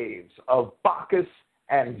slaves of Bacchus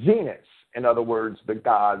and Venus, in other words, the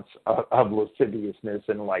gods of lasciviousness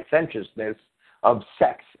and licentiousness, of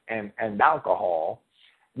sex and alcohol,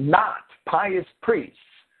 not pious priests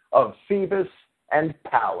of Phoebus and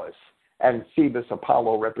Pallas. And Phoebus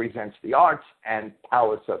Apollo represents the arts, and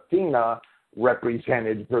Pallas Athena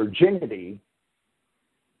represented virginity.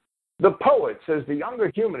 The poets, as the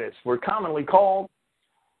younger humanists were commonly called,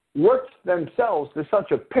 worked themselves to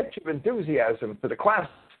such a pitch of enthusiasm for the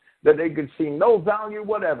classics that they could see no value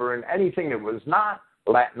whatever in anything that was not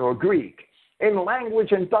Latin or Greek. In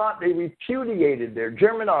language and thought, they repudiated their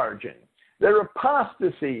German origin. Their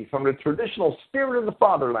apostasy from the traditional spirit of the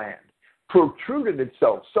fatherland protruded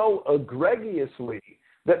itself so egregiously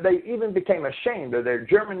that they even became ashamed of their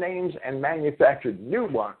German names and manufactured new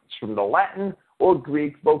ones from the Latin or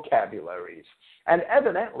Greek vocabularies. And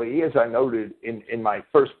evidently, as I noted in my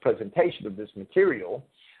first presentation of this material,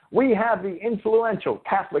 we have the influential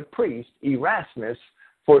Catholic priest Erasmus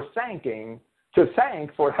for thanking to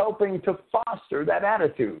thank for helping to foster that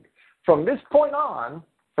attitude. From this point on,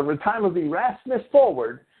 from the time of Erasmus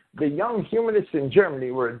forward, the young humanists in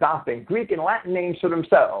Germany were adopting Greek and Latin names for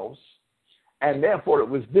themselves, and therefore it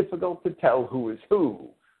was difficult to tell who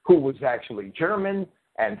was actually German,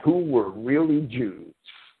 and who were really Jews.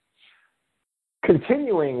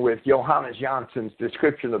 Continuing with Johannes Janssen's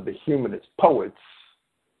description of the humanist poets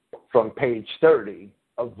from page 30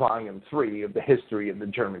 of volume 3 of the History of the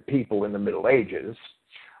German People in the Middle Ages,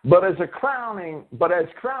 but as crowning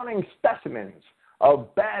specimens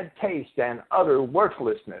of bad taste and utter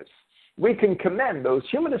worthlessness, we can commend those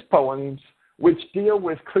humanist poems which deal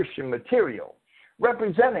with Christian material,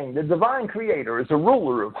 representing the divine creator as a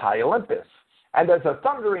ruler of high Olympus, and as a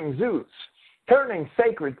thundering Zeus, turning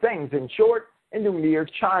sacred things, in short, into mere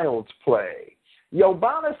child's play.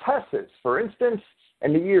 Johannes Hesses, for instance,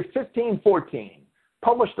 in the year 1514,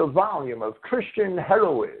 published a volume of Christian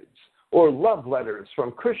heroines, or love letters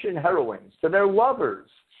from Christian heroines to their lovers,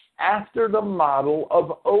 after the model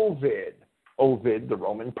of Ovid, the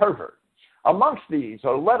Roman pervert. Amongst these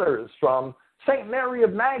are letters from St. Mary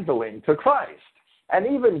of Magdalene to Christ, and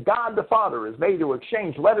even God the Father is made to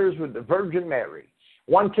exchange letters with the Virgin Mary.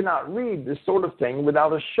 One cannot read this sort of thing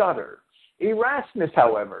without a shudder. Erasmus,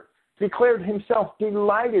 however, declared himself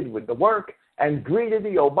delighted with the work and greeted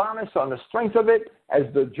Johannes on the strength of it as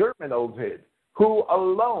the German Ovid, who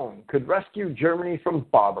alone could rescue Germany from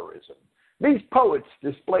barbarism. These poets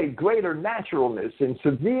displayed greater naturalness in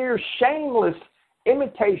severe, shameless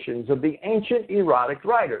imitations of the ancient erotic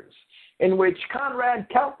writers, in which Conrad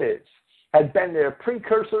Keltis had been their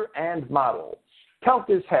precursor and model.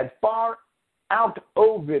 Keltis had far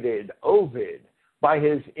out-Ovided Ovid by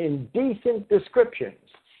his indecent descriptions,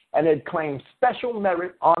 and had claimed special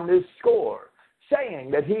merit on this score,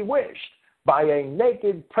 saying that he wished, by a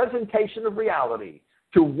naked presentation of reality,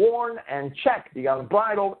 to warn and check the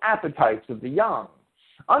unbridled appetites of the young.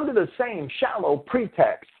 Under the same shallow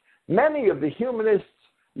pretext, many of the humanists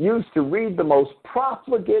used to read the most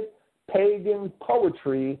profligate pagan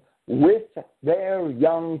poetry with their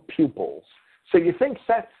young pupils. So you think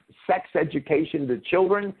sex education to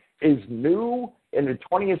children is new in the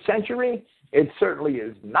 20th century? It certainly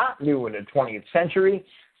is not new in the 20th century.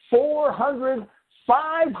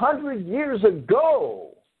 500 years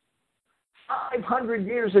ago, 500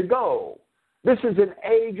 years ago, this is an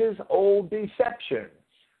ages-old deception.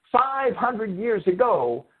 500 years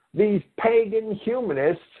ago, these pagan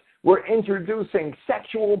humanists were introducing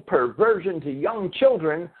sexual perversion to young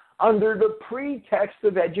children under the pretext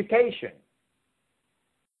of education.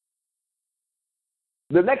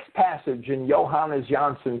 The next passage in Johannes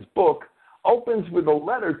Janssen's book opens with a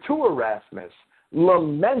letter to Erasmus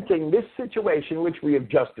lamenting this situation which we have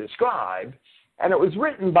just described, and it was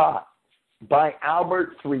written by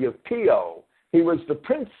Albert III of Pio. He was the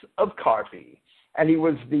Prince of Carpi, and he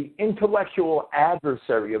was the intellectual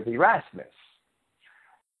adversary of Erasmus.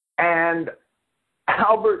 And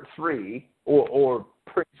Albert III, or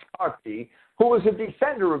Prince Carpi, who was a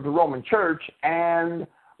defender of the Roman Church and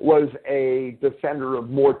was a defender of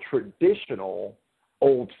more traditional,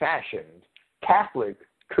 old-fashioned Catholic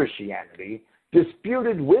Christianity,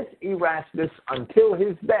 disputed with Erasmus until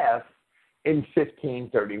his death in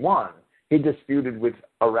 1531. He disputed with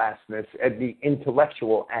Erasmus at the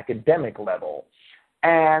intellectual academic level.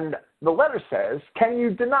 And the letter says, can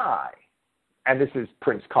you deny, and this is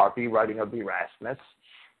Prince Carpi writing of Erasmus,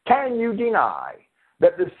 can you deny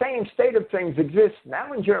that the same state of things exists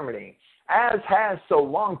now in Germany as has so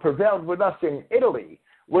long prevailed with us in Italy,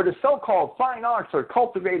 where the so-called fine arts are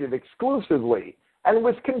cultivated exclusively and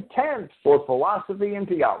with contempt for philosophy and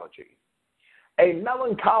theology? A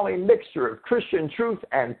melancholy mixture of Christian truth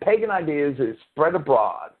and pagan ideas is spread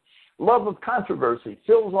abroad. Love of controversy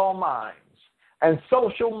fills all minds, and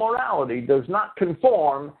social morality does not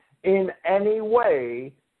conform in any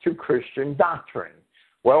way to Christian doctrine.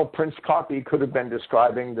 Well, Prince Carpi could have been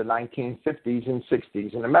describing the 1950s and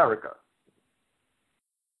 60s in America.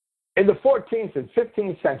 In the 14th and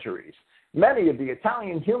 15th centuries, many of the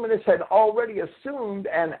Italian humanists had already assumed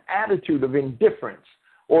an attitude of indifference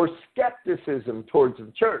or skepticism towards the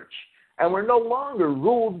church, and were no longer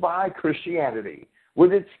ruled by Christianity,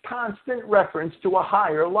 with its constant reference to a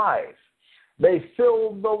higher life. They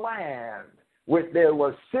filled the land with their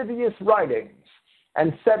lascivious writings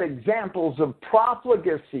and set examples of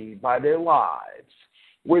profligacy by their lives.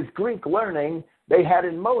 With Greek learning, they had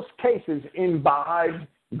in most cases imbibed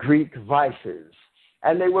Greek vices,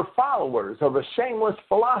 and they were followers of a shameless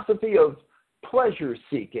philosophy of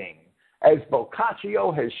pleasure-seeking, as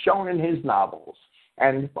Boccaccio has shown in his novels.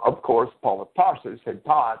 And, of course, Paul of Tarsus had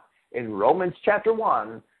taught in Romans chapter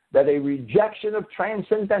 1 that a rejection of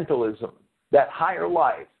transcendentalism, that higher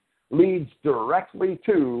life, leads directly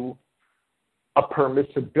to a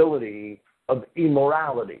permissibility of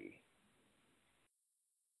immorality.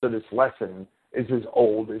 So this lesson is as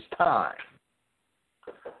old as time.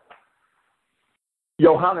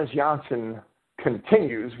 Johannes Janssen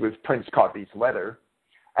continues with Prince Carpy's letter,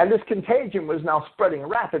 and this contagion was now spreading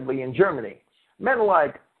rapidly in Germany. Men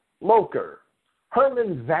like Locher,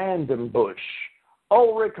 Hermann van den Busch,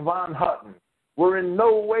 Ulrich von Hutten were in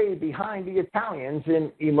no way behind the Italians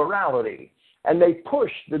in immorality, and they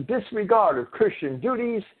pushed the disregard of Christian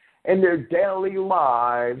duties in their daily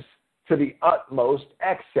lives to the utmost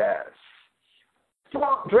excess.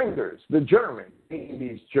 Strong drinkers, the Germans,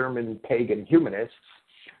 these German pagan humanists,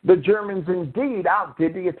 the Germans indeed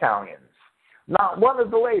outdid the Italians. Not one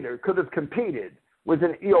of the latter could have competed with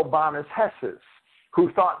an Eobanus Hessus,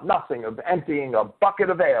 who thought nothing of emptying a bucket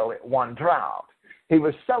of ale at one draught. He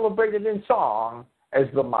was celebrated in song as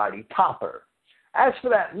the mighty Topper. As for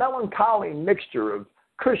that melancholy mixture of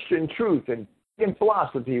Christian truth and pagan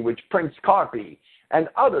philosophy which Prince Carpy and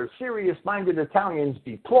other serious-minded Italians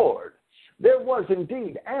deplored, there was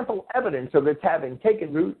indeed ample evidence of its having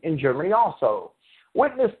taken root in Germany also.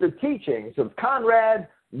 Witness the teachings of Conrad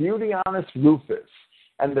Mutianus Rufus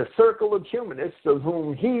and the circle of humanists of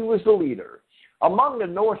whom he was the leader. Among the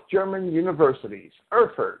North German universities,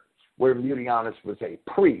 Erfurt, where Mutianus was a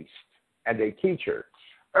priest and a teacher,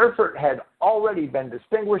 Erfurt had already been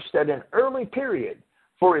distinguished at an early period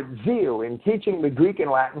for its zeal in teaching the Greek and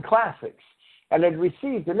Latin classics, and had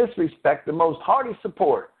received in this respect the most hearty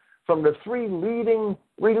support from the three leading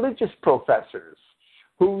religious professors,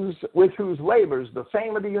 with whose labors the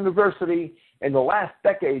fame of the university in the last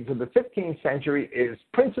decades of the 15th century is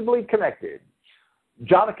principally connected.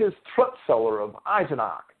 Jodocus Trutzeler of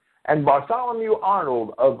Eisenach and Bartholomew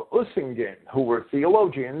Arnold of Usingen, who were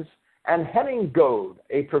theologians, and Henning Goad,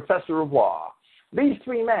 a professor of law. These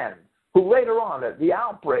three men, who later on at the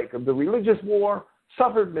outbreak of the religious war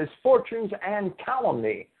suffered misfortunes and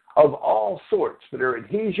calumny of all sorts for their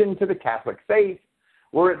adhesion to the Catholic faith,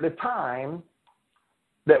 were at the time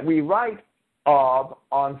that we write of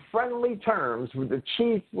on friendly terms with the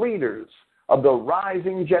chief leaders of the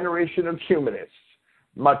rising generation of humanists,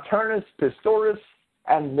 Maternus Pistorius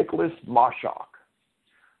and Nicholas Marschalk.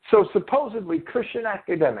 So supposedly Christian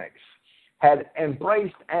academics had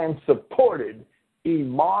embraced and supported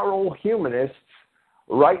immoral humanists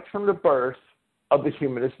right from the birth of the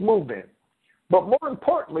humanist movement. But more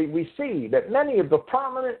importantly, we see that many of the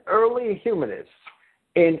prominent early humanists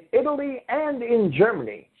in Italy and in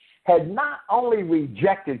Germany had not only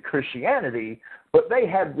rejected Christianity, but they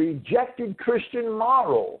had rejected Christian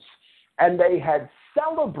morals, and they had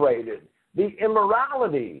celebrated the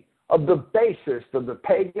immorality of the basest of the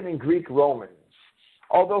pagan and Greek Romans.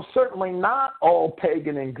 Although certainly not all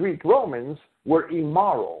pagan and Greek Romans were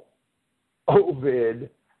immoral. Ovid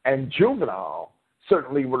and Juvenal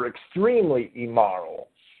certainly were extremely immoral.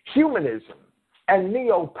 Humanism and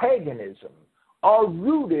neo-paganism are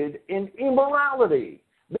rooted in immorality.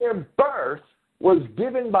 Their birth was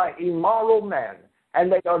given by immoral men,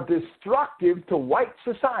 and they are destructive to white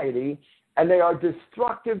society, and they are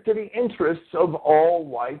destructive to the interests of all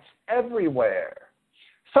whites everywhere.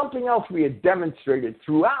 Something else we had demonstrated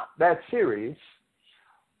throughout that series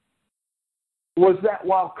was that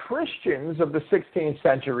while Christians of the 16th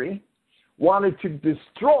century wanted to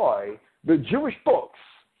destroy the Jewish books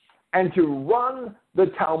and to run the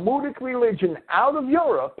Talmudic religion out of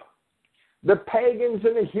Europe, the pagans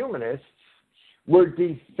and the humanists were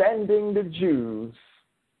defending the Jews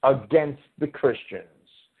against the Christians.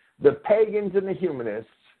 The pagans and the humanists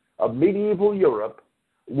of medieval Europe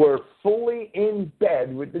were fully in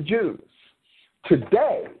bed with the Jews.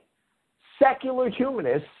 Today, secular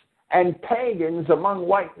humanists and pagans among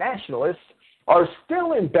white nationalists are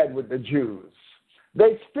still in bed with the Jews.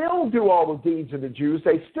 They still do all the deeds of the Jews.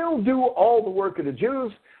 They still do all the work of the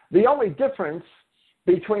Jews. The only difference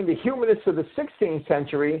between the humanists of the 16th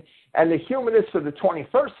century and the humanists of the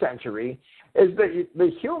 21st century is that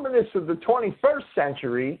the humanists of the 21st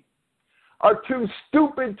century are too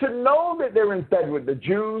stupid to know that they're in bed with the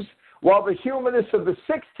Jews, while the humanists of the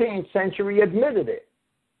 16th century admitted it.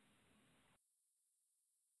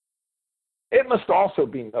 It must also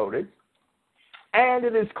be noted, and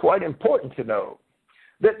it is quite important to note,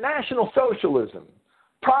 that National Socialism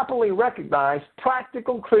properly recognized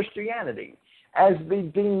practical Christianity as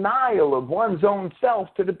the denial of one's own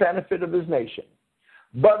self to the benefit of his nation.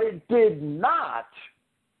 But it did not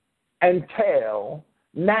entail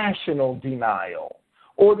national denial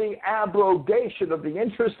or the abrogation of the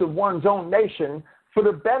interest of one's own nation for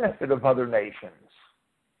the benefit of other nations.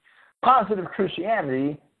 Positive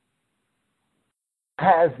Christianity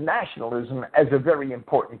has nationalism as a very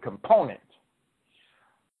important component.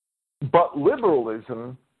 But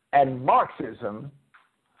liberalism and Marxism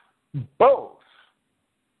both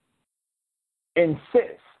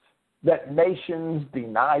insist that nations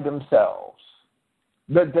deny themselves.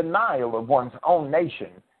 The denial of one's own nation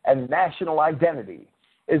and national identity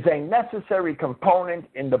is a necessary component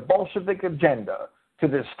in the Bolshevik agenda to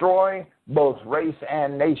destroy both race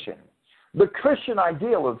and nation. The Christian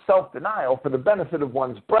ideal of self-denial for the benefit of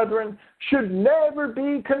one's brethren should never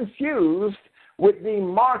be confused with the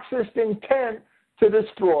Marxist intent to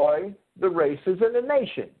destroy the races and the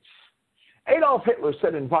nations. Adolf Hitler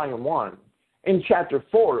said in Volume 1, in Chapter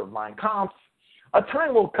 4 of Mein Kampf, a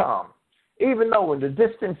time will come, even though in the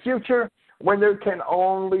distant future, when there can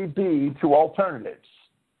only be two alternatives.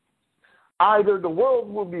 Either the world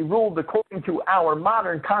will be ruled according to our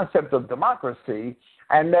modern concept of democracy,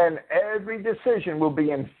 and then every decision will be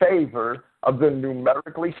in favor of the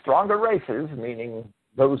numerically stronger races, meaning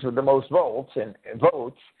those with the most votes,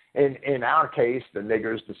 in our case, the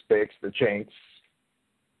niggers, the spics, the chinks.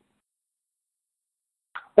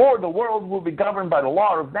 Or the world will be governed by the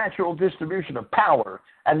law of natural distribution of power,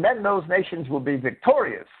 and then those nations will be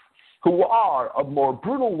victorious, who are of more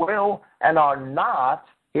brutal will and are not,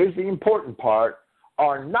 here's the important part,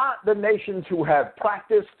 are not the nations who have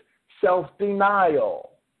practiced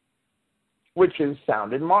self-denial, which is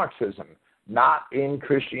found in Marxism, not in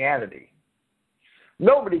Christianity.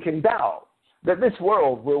 Nobody can doubt that this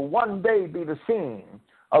world will one day be the scene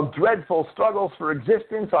of dreadful struggles for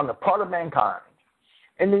existence on the part of mankind.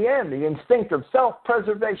 In the end, the instinct of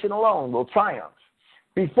self-preservation alone will triumph.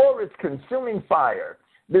 Before its consuming fire,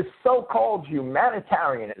 this so-called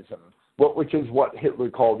humanitarianism, which is what Hitler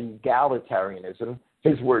called egalitarianism,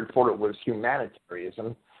 his word for it was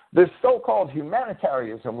humanitarianism, this so-called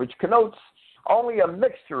humanitarianism, which connotes only a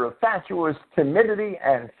mixture of fatuous timidity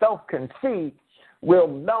and self-conceit, will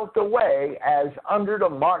melt away as under the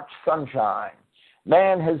March sunshine.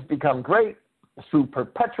 Man has become great through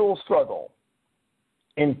perpetual struggle.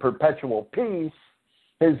 In perpetual peace,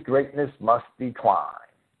 his greatness must decline.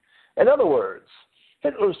 In other words,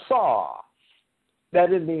 Hitler saw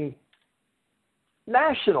that in the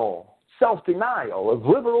national self-denial of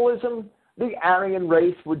liberalism, the Aryan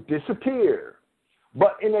race would disappear.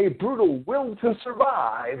 But in a brutal will to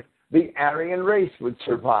survive, the Aryan race would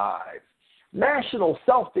survive. National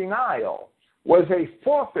self-denial was a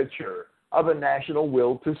forfeiture of a national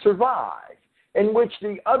will to survive, in which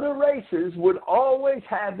the other races would always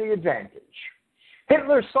have the advantage.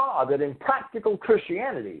 Hitler saw that in practical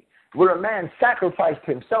Christianity, where a man sacrificed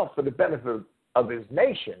himself for the benefit of his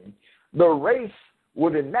nation, the race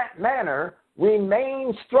would in that manner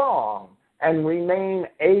remain strong and remain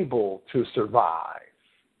able to survive.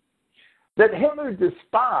 That Hitler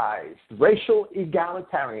despised racial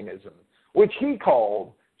egalitarianism, which he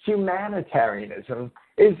called humanitarianism,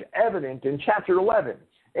 is evident in Chapter 11,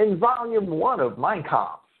 in Volume 1 of Mein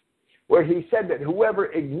Kampf, where he said that whoever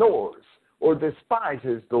ignores or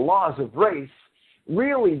despises the laws of race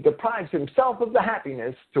really deprives himself of the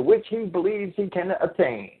happiness to which he believes he can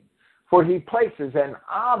attain, for he places an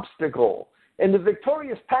obstacle in the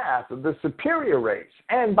victorious path of the superior race,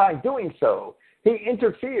 and by doing so, he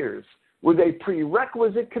interferes with a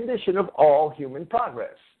prerequisite condition of all human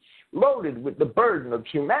progress, loaded with the burden of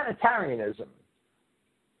humanitarian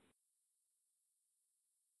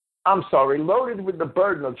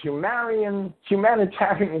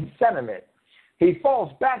sentiment. He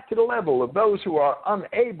falls back to the level of those who are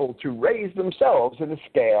unable to raise themselves in the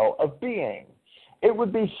scale of being. It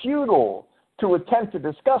would be futile to attempt to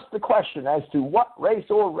discuss the question as to what race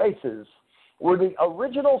or races were the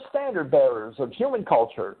original standard bearers of human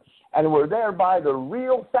culture and were thereby the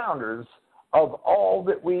real founders of all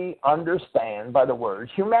that we understand by the word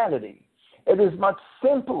humanity. It is much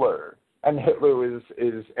simpler, and Hitler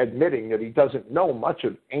is admitting that he doesn't know much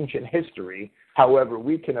of ancient history. However,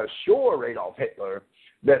 we can assure Adolf Hitler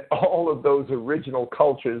that all of those original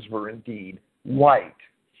cultures were indeed white.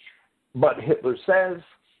 But Hitler says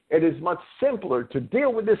it is much simpler to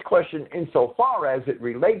deal with this question insofar as it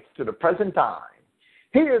relates to the present time.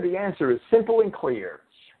 Here the answer is simple and clear.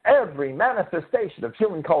 Every manifestation of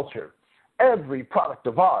human culture, every product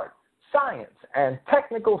of art, science, and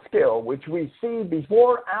technical skill which we see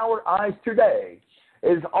before our eyes today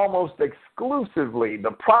is almost exclusively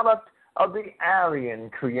the product of the Aryan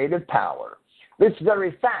creative power. This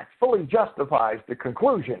very fact fully justifies the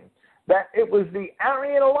conclusion that it was the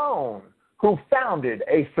Aryan alone who founded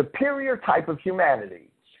a superior type of humanity.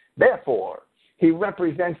 Therefore, he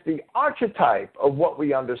represents the archetype of what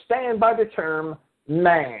we understand by the term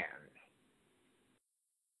man.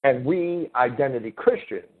 And we, identity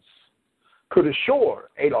Christians, could assure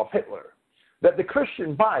Adolf Hitler that the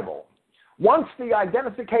Christian Bible, once the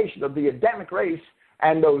identification of the Adamic race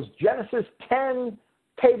and those Genesis 10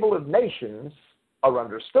 table of nations are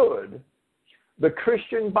understood, the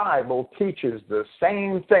Christian Bible teaches the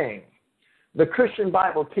same thing. The Christian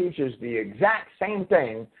Bible teaches the exact same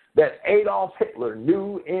thing that Adolf Hitler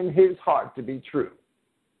knew in his heart to be true.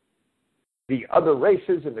 The other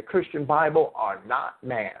races in the Christian Bible are not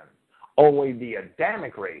man. Only the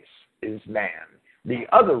Adamic race is man. The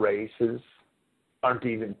other races aren't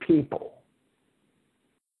even people.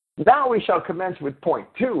 Now we shall commence with point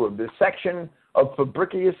 2 of this section of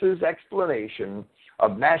Fabricius's explanation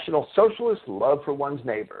of National Socialist love for one's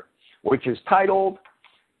neighbor, which is titled,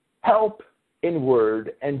 Help in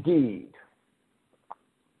Word and Deed.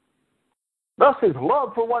 Thus is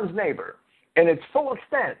love for one's neighbor, in its full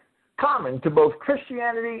extent, common to both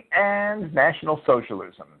Christianity and National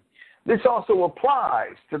Socialism. This also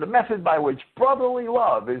applies to the method by which brotherly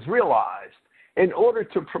love is realized in order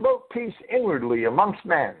to promote peace inwardly amongst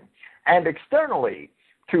men and externally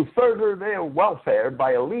to further their welfare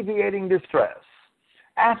by alleviating distress.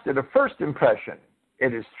 After the first impression,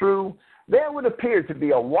 it is true, there would appear to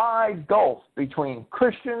be a wide gulf between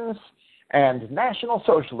Christians and National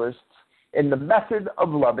Socialists in the method of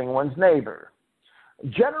loving one's neighbor.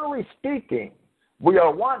 Generally speaking, we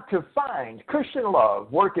are wont to find Christian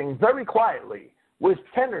love working very quietly with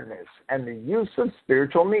tenderness and the use of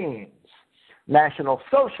spiritual means. National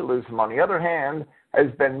Socialism, on the other hand, has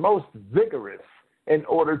been most vigorous in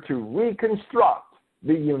order to reconstruct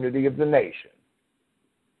the unity of the nation.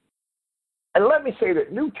 And let me say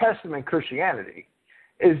that New Testament Christianity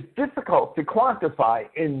is difficult to quantify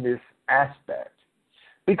in this aspect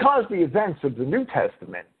because the events of the New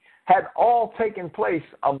Testament had all taken place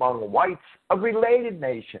among whites of related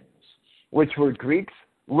nations, which were Greeks,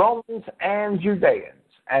 Romans, and Judeans.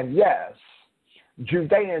 And yes,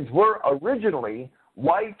 Judeans were originally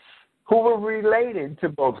whites who were related to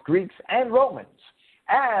both Greeks and Romans,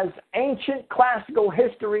 as ancient classical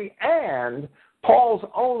history and Paul's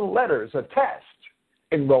own letters attest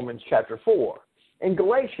in Romans chapter 4, in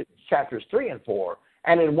Galatians chapters 3 and 4,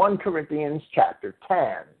 and in 1 Corinthians chapter 10.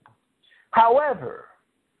 However,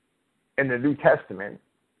 in the New Testament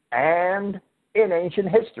and in ancient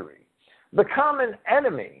history, the common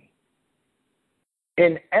enemy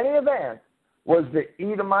in any event was the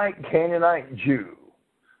Edomite Canaanite Jew,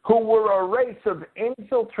 who were a race of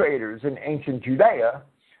infiltrators in ancient Judea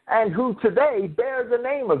and who today bear the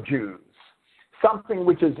name of Jews, something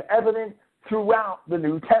which is evident throughout the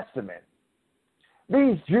New Testament.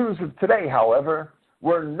 These Jews of today, however,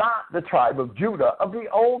 were not the tribe of Judah of the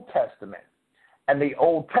Old Testament, and the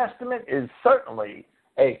Old Testament is certainly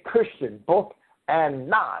a Christian book and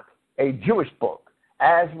not a Jewish book,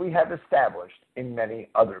 as we have established in many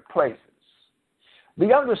other places.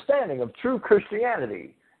 The understanding of true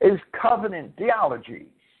Christianity is covenant theology,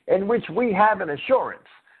 in which we have an assurance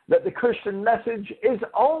that the Christian message is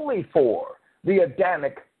only for the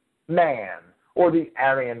Adamic man, or the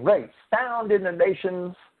Aryan race, found in the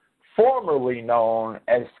nations formerly known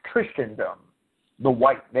as Christendom, the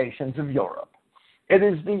white nations of Europe. It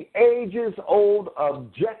is the ages-old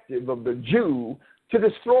objective of the Jew to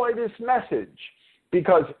destroy this message,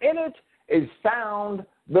 because in it is found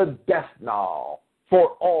the death knell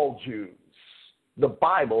for all Jews. The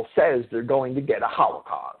Bible says they're going to get a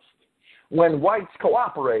Holocaust. When whites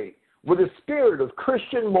cooperate with a spirit of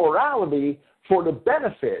Christian morality for the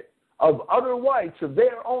benefit of other whites of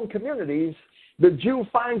their own communities, the Jew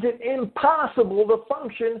finds it impossible to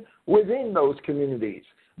function within those communities.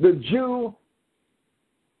 The Jew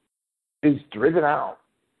is driven out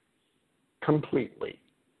completely.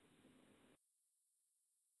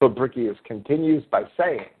 Fabricius continues by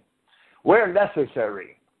saying, where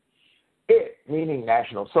necessary, it, meaning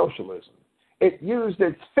National Socialism, it used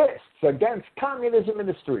its fists against communism in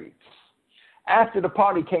the streets. After the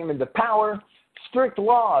party came into power, strict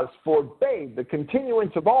laws forbade the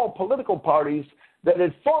continuance of all political parties that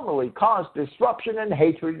had formerly caused disruption and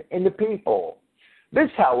hatred in the people.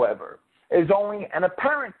 This, however, is only an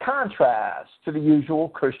apparent contrast to the usual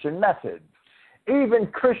Christian method. Even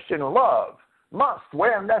Christian love must,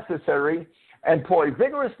 where necessary, employ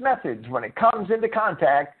vigorous methods when it comes into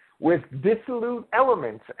contact with dissolute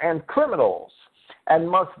elements and criminals, and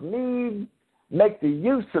must need make the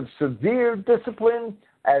use of severe discipline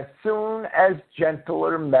as soon as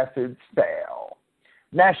gentler methods fail.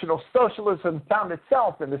 National Socialism found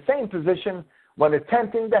itself in the same position when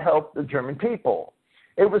attempting to help the German people.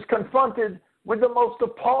 It was confronted with the most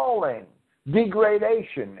appalling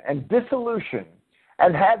degradation and dissolution,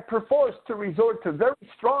 and had perforce to resort to very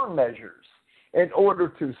strong measures in order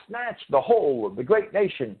to snatch the whole of the great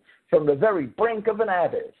nation from the very brink of an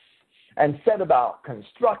abyss, and set about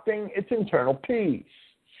constructing its internal peace.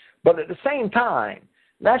 But at the same time,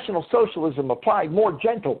 National Socialism applied more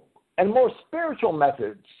gentle and more spiritual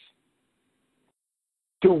methods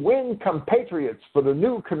to win compatriots for the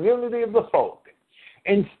new community of the folk,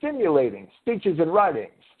 in stimulating speeches and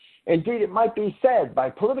writings. Indeed, it might be said by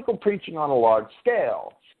political preaching on a large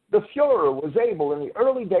scale. The Fuhrer was able in the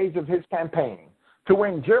early days of his campaign to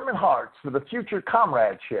win German hearts for the future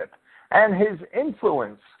comradeship, and his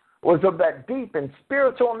influence was of that deep and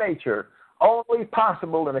spiritual nature only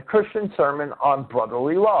possible in a Christian sermon on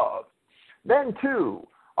brotherly love. Then, too,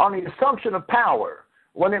 on the assumption of power,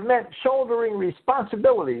 when it meant shouldering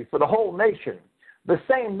responsibility for the whole nation, the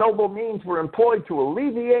same noble means were employed to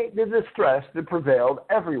alleviate the distress that prevailed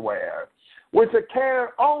everywhere, with a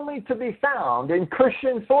care only to be found in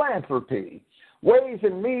Christian philanthropy. Ways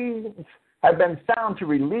and means have been found to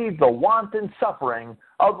relieve the want and suffering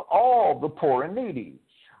of all the poor and needy.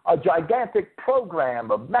 A gigantic program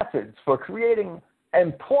of methods for creating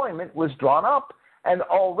employment was drawn up, and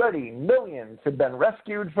already millions have been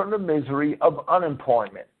rescued from the misery of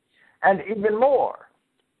unemployment. And even more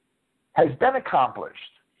has been accomplished,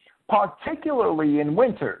 particularly in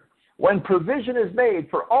winter, when provision is made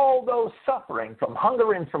for all those suffering from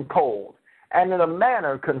hunger and from cold, and in a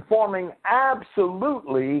manner conforming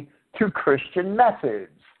absolutely to Christian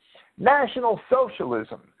methods. National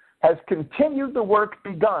Socialism has continued the work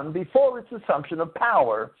begun before its assumption of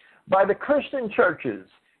power by the Christian churches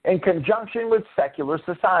in conjunction with secular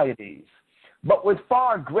societies, but with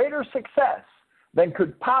far greater success than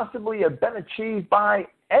could possibly have been achieved by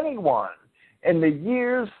anyone in the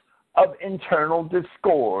years of internal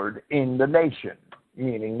discord in the nation,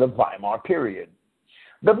 meaning the Weimar period.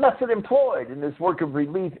 The method employed in this work of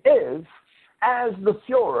relief is, as the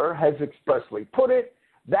Fuhrer has expressly put it,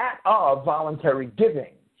 that of voluntary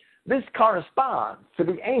giving. This corresponds to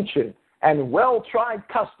the ancient and well-tried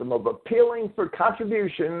custom of appealing for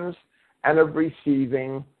contributions and of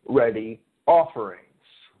receiving ready offerings.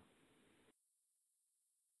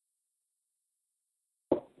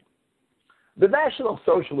 The National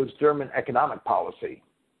Socialist German economic policy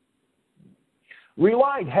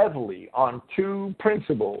relied heavily on two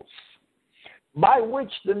principles by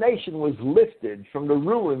which the nation was lifted from the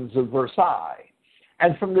ruins of Versailles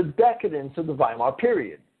and from the decadence of the Weimar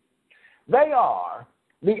period. They are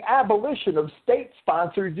the abolition of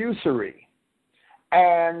state-sponsored usury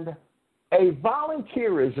and a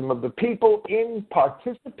volunteerism of the people in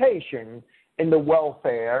participation in the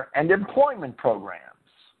welfare and employment programs.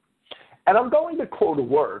 And I'm going to quote a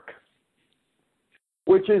work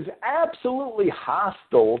which is absolutely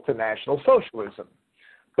hostile to National Socialism,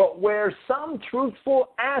 but where some truthful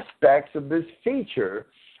aspects of this feature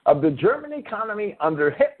of the German economy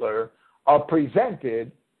under Hitler are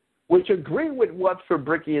presented, which agree with what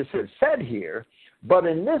Fabricius has said here, but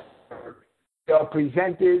in this work, they are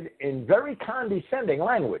presented in very condescending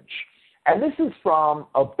language. And this is from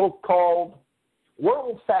a book called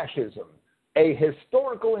World Fascism, a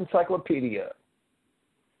Historical Encyclopedia,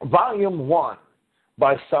 Volume 1,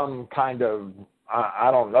 by some kind of,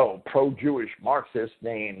 pro-Jewish Marxist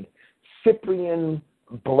named Cyprian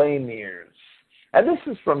Blamiers. And this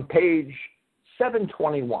is from page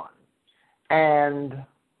 721. And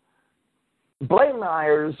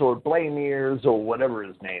Blamiers or whatever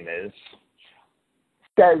his name is,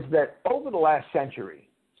 says that over the last century,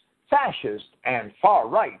 fascist and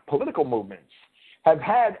far-right political movements have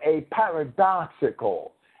had a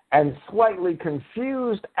paradoxical and slightly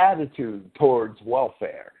confused attitude towards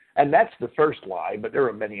welfare. And that's the first lie, but there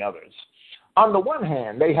are many others. On the one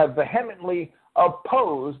hand, they have vehemently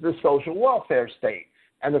opposed the social welfare state.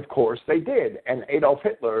 And of course they did. And Adolf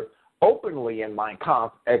Hitler openly in Mein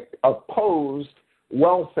Kampf opposed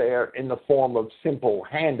welfare in the form of simple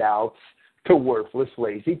handouts to worthless,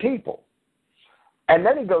 lazy people. And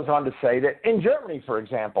then he goes on to say that in Germany, for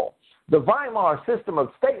example, the Weimar system of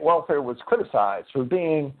state welfare was criticized for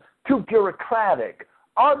being too bureaucratic,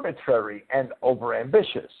 arbitrary, and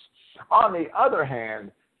overambitious. On the other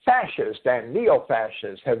hand, fascists and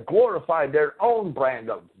neo-fascists have glorified their own brand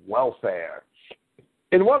of welfare.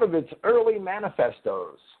 In one of its early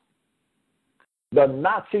manifestos, the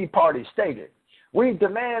Nazi Party stated, "We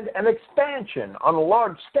demand an expansion on a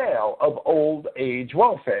large scale of old age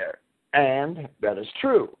welfare." And that is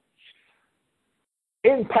true.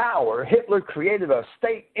 In power, Hitler created a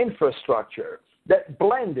state infrastructure that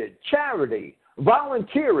blended charity,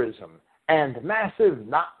 volunteerism, and massive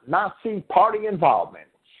Nazi Party involvement.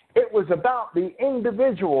 It was about the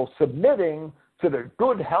individual submitting to the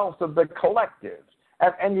good health of the collective.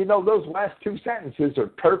 And you know, those last two sentences are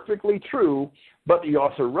perfectly true, but the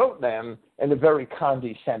author wrote them in a very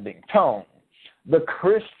condescending tone. The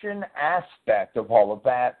Christian aspect of all of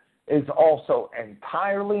that is also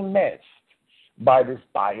entirely missed by this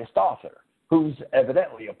biased author, who's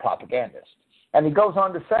evidently a propagandist. And he goes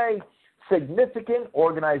on to say, significant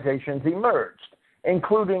organizations emerged,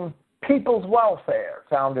 including People's Welfare,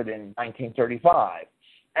 founded in 1935,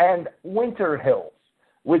 and Winter Health,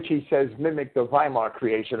 which he says mimicked the Weimar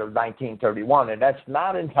creation of 1931, and that's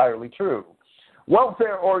not entirely true.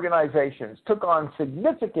 Welfare organizations took on a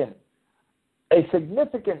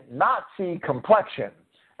significant Nazi complexion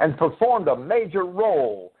and performed a major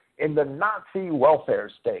role in the Nazi welfare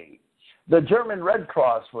state. The German Red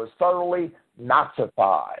Cross was thoroughly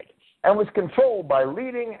Nazified and was controlled by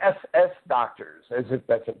leading SS doctors, as if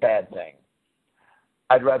that's a bad thing.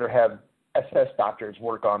 I'd rather have SS doctors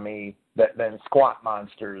work on me than squat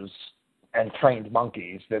monsters and trained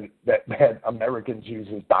monkeys that Americans use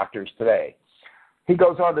as doctors today. He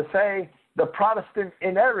goes on to say, the Protestant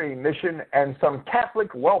Inari mission and some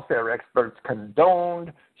Catholic welfare experts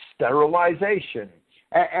condoned sterilization.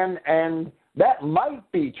 And that might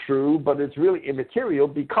be true, but it's really immaterial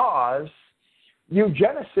because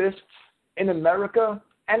eugenicists in America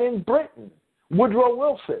and in Britain, Woodrow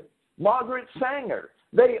Wilson, Margaret Sanger,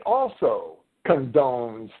 they also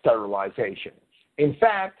condoned sterilization. In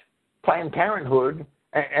fact, Planned Parenthood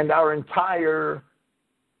and our entire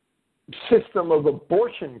system of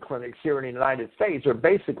abortion clinics here in the United States are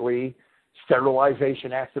basically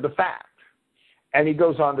sterilization after the fact. And he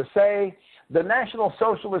goes on to say, the National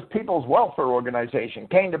Socialist People's Welfare Organization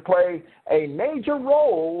came to play a major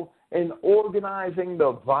role in organizing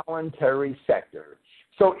the voluntary sector.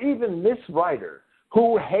 So even this writer,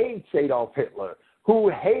 who hates Adolf Hitler, who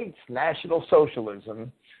hates National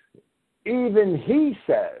Socialism, even he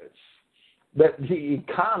says that the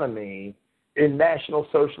economy in National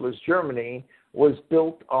Socialist Germany was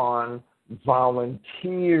built on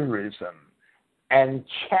volunteerism and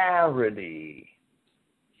charity.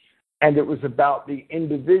 And it was about the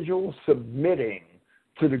individual submitting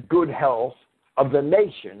to the good health of the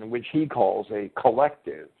nation, which he calls a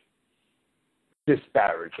collective,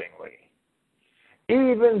 disparagingly.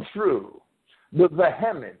 Even through the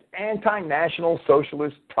vehement anti-national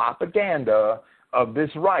socialist propaganda of this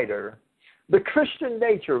writer, the Christian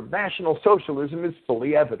nature of National Socialism is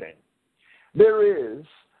fully evident. There is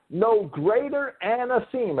no greater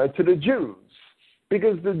anathema to the Jews,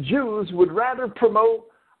 because the Jews would rather promote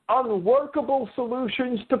unworkable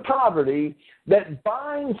solutions to poverty that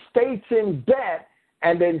bind states in debt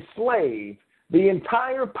and enslave the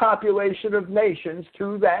entire population of nations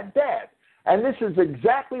to that debt. And this is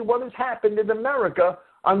exactly what has happened in America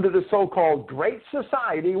under the so-called Great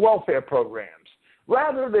Society welfare programs.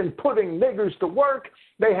 Rather than putting niggers to work,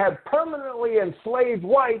 they have permanently enslaved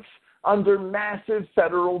whites under massive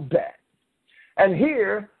federal debt. And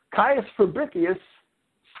here, Caius Fabricius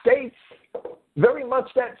states very much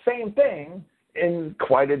that same thing in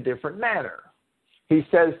quite a different manner. He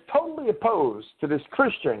says, totally opposed to this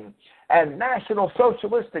Christian and National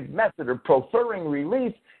Socialistic method of proffering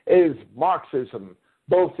relief is Marxism,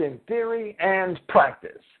 both in theory and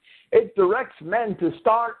practice. It directs men to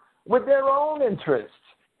start with their own interests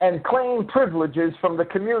and claim privileges from the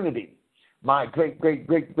community. My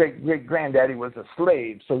great-great-great-great-great-granddaddy was a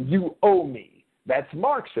slave, so you owe me. That's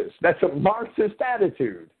Marxist. That's a Marxist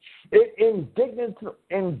attitude. It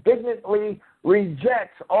indignantly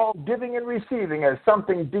rejects all giving and receiving as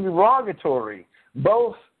something derogatory,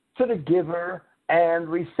 both to the giver and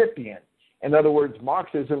recipient. In other words,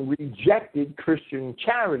 Marxism rejected Christian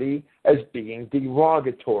charity as being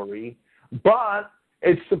derogatory, but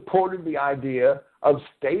it supported the idea of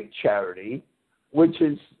state charity, which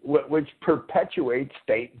perpetuates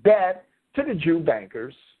state debt to the Jew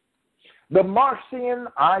bankers. The Marxian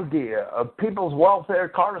idea of people's welfare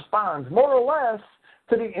corresponds more or less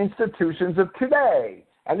to the institutions of today.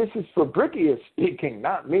 And this is Fabricius speaking,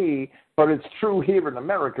 not me, but it's true here in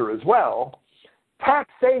America as well.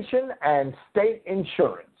 Taxation and state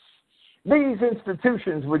insurance. These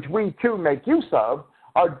institutions, which we too make use of,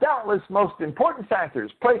 are doubtless most important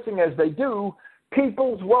factors, placing as they do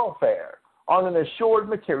people's welfare on an assured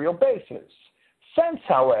material basis. Since,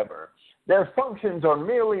 however, their functions are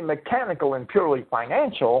merely mechanical and purely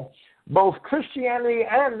financial, both Christianity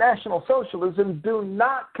and National Socialism do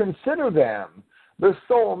not consider them the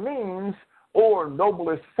sole means or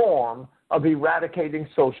noblest form of eradicating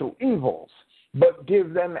social evils, but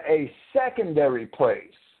give them a secondary place.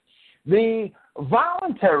 The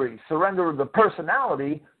voluntary surrender of the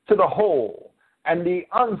personality to the whole, and the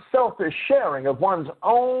unselfish sharing of one's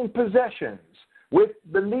own possessions with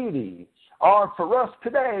the needy are for us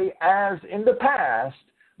today, as in the past,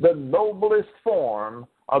 the noblest form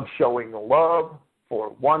of showing love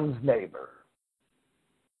for one's neighbor.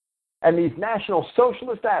 And these National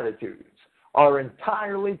Socialist attitudes are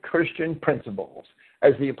entirely Christian principles.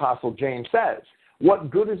 As the Apostle James says, what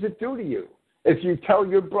good does it do to you if you tell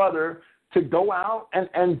your brother to go out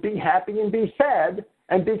and be happy and be fed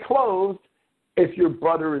and be clothed if your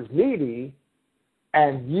brother is needy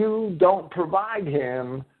and you don't provide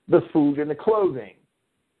him the food and the clothing?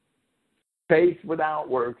 Faith without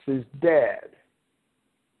works is dead.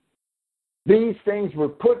 These things were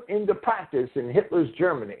put into practice in Hitler's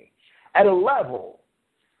Germany at a level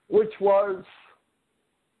which was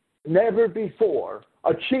never before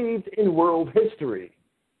achieved in world history.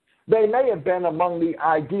 They may have been among the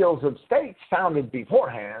ideals of states founded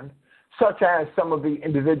beforehand, such as some of the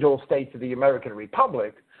individual states of the American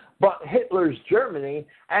Republic, but Hitler's Germany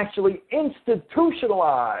actually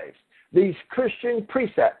institutionalized these Christian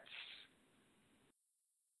precepts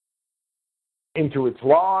into its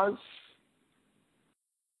laws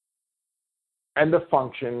and the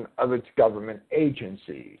function of its government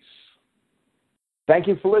agencies. Thank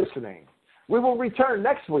you for listening. We will return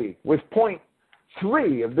next week with point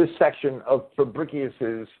 3 of this section of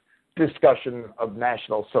Fabricius's discussion of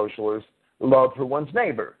National Socialist love for one's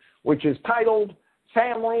neighbor, which is titled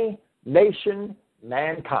Family, Nation,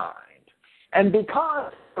 Mankind. And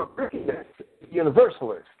because Fabricius is a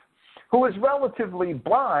universalist who is relatively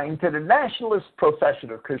blind to the nationalist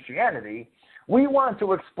profession of Christianity, we want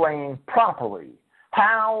to explain properly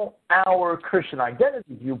how our Christian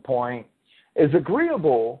identity viewpoint is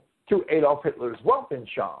agreeable to Adolf Hitler's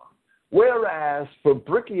Weltanschauung, whereas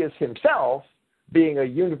Fabricius himself, being a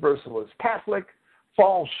Universalist Catholic,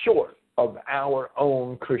 falls short of our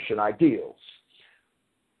own Christian ideals.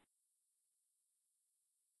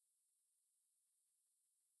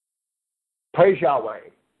 Praise Yahweh.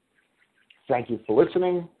 Thank you for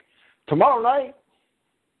listening. Tomorrow night,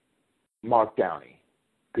 Mark Downey.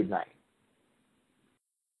 Good night.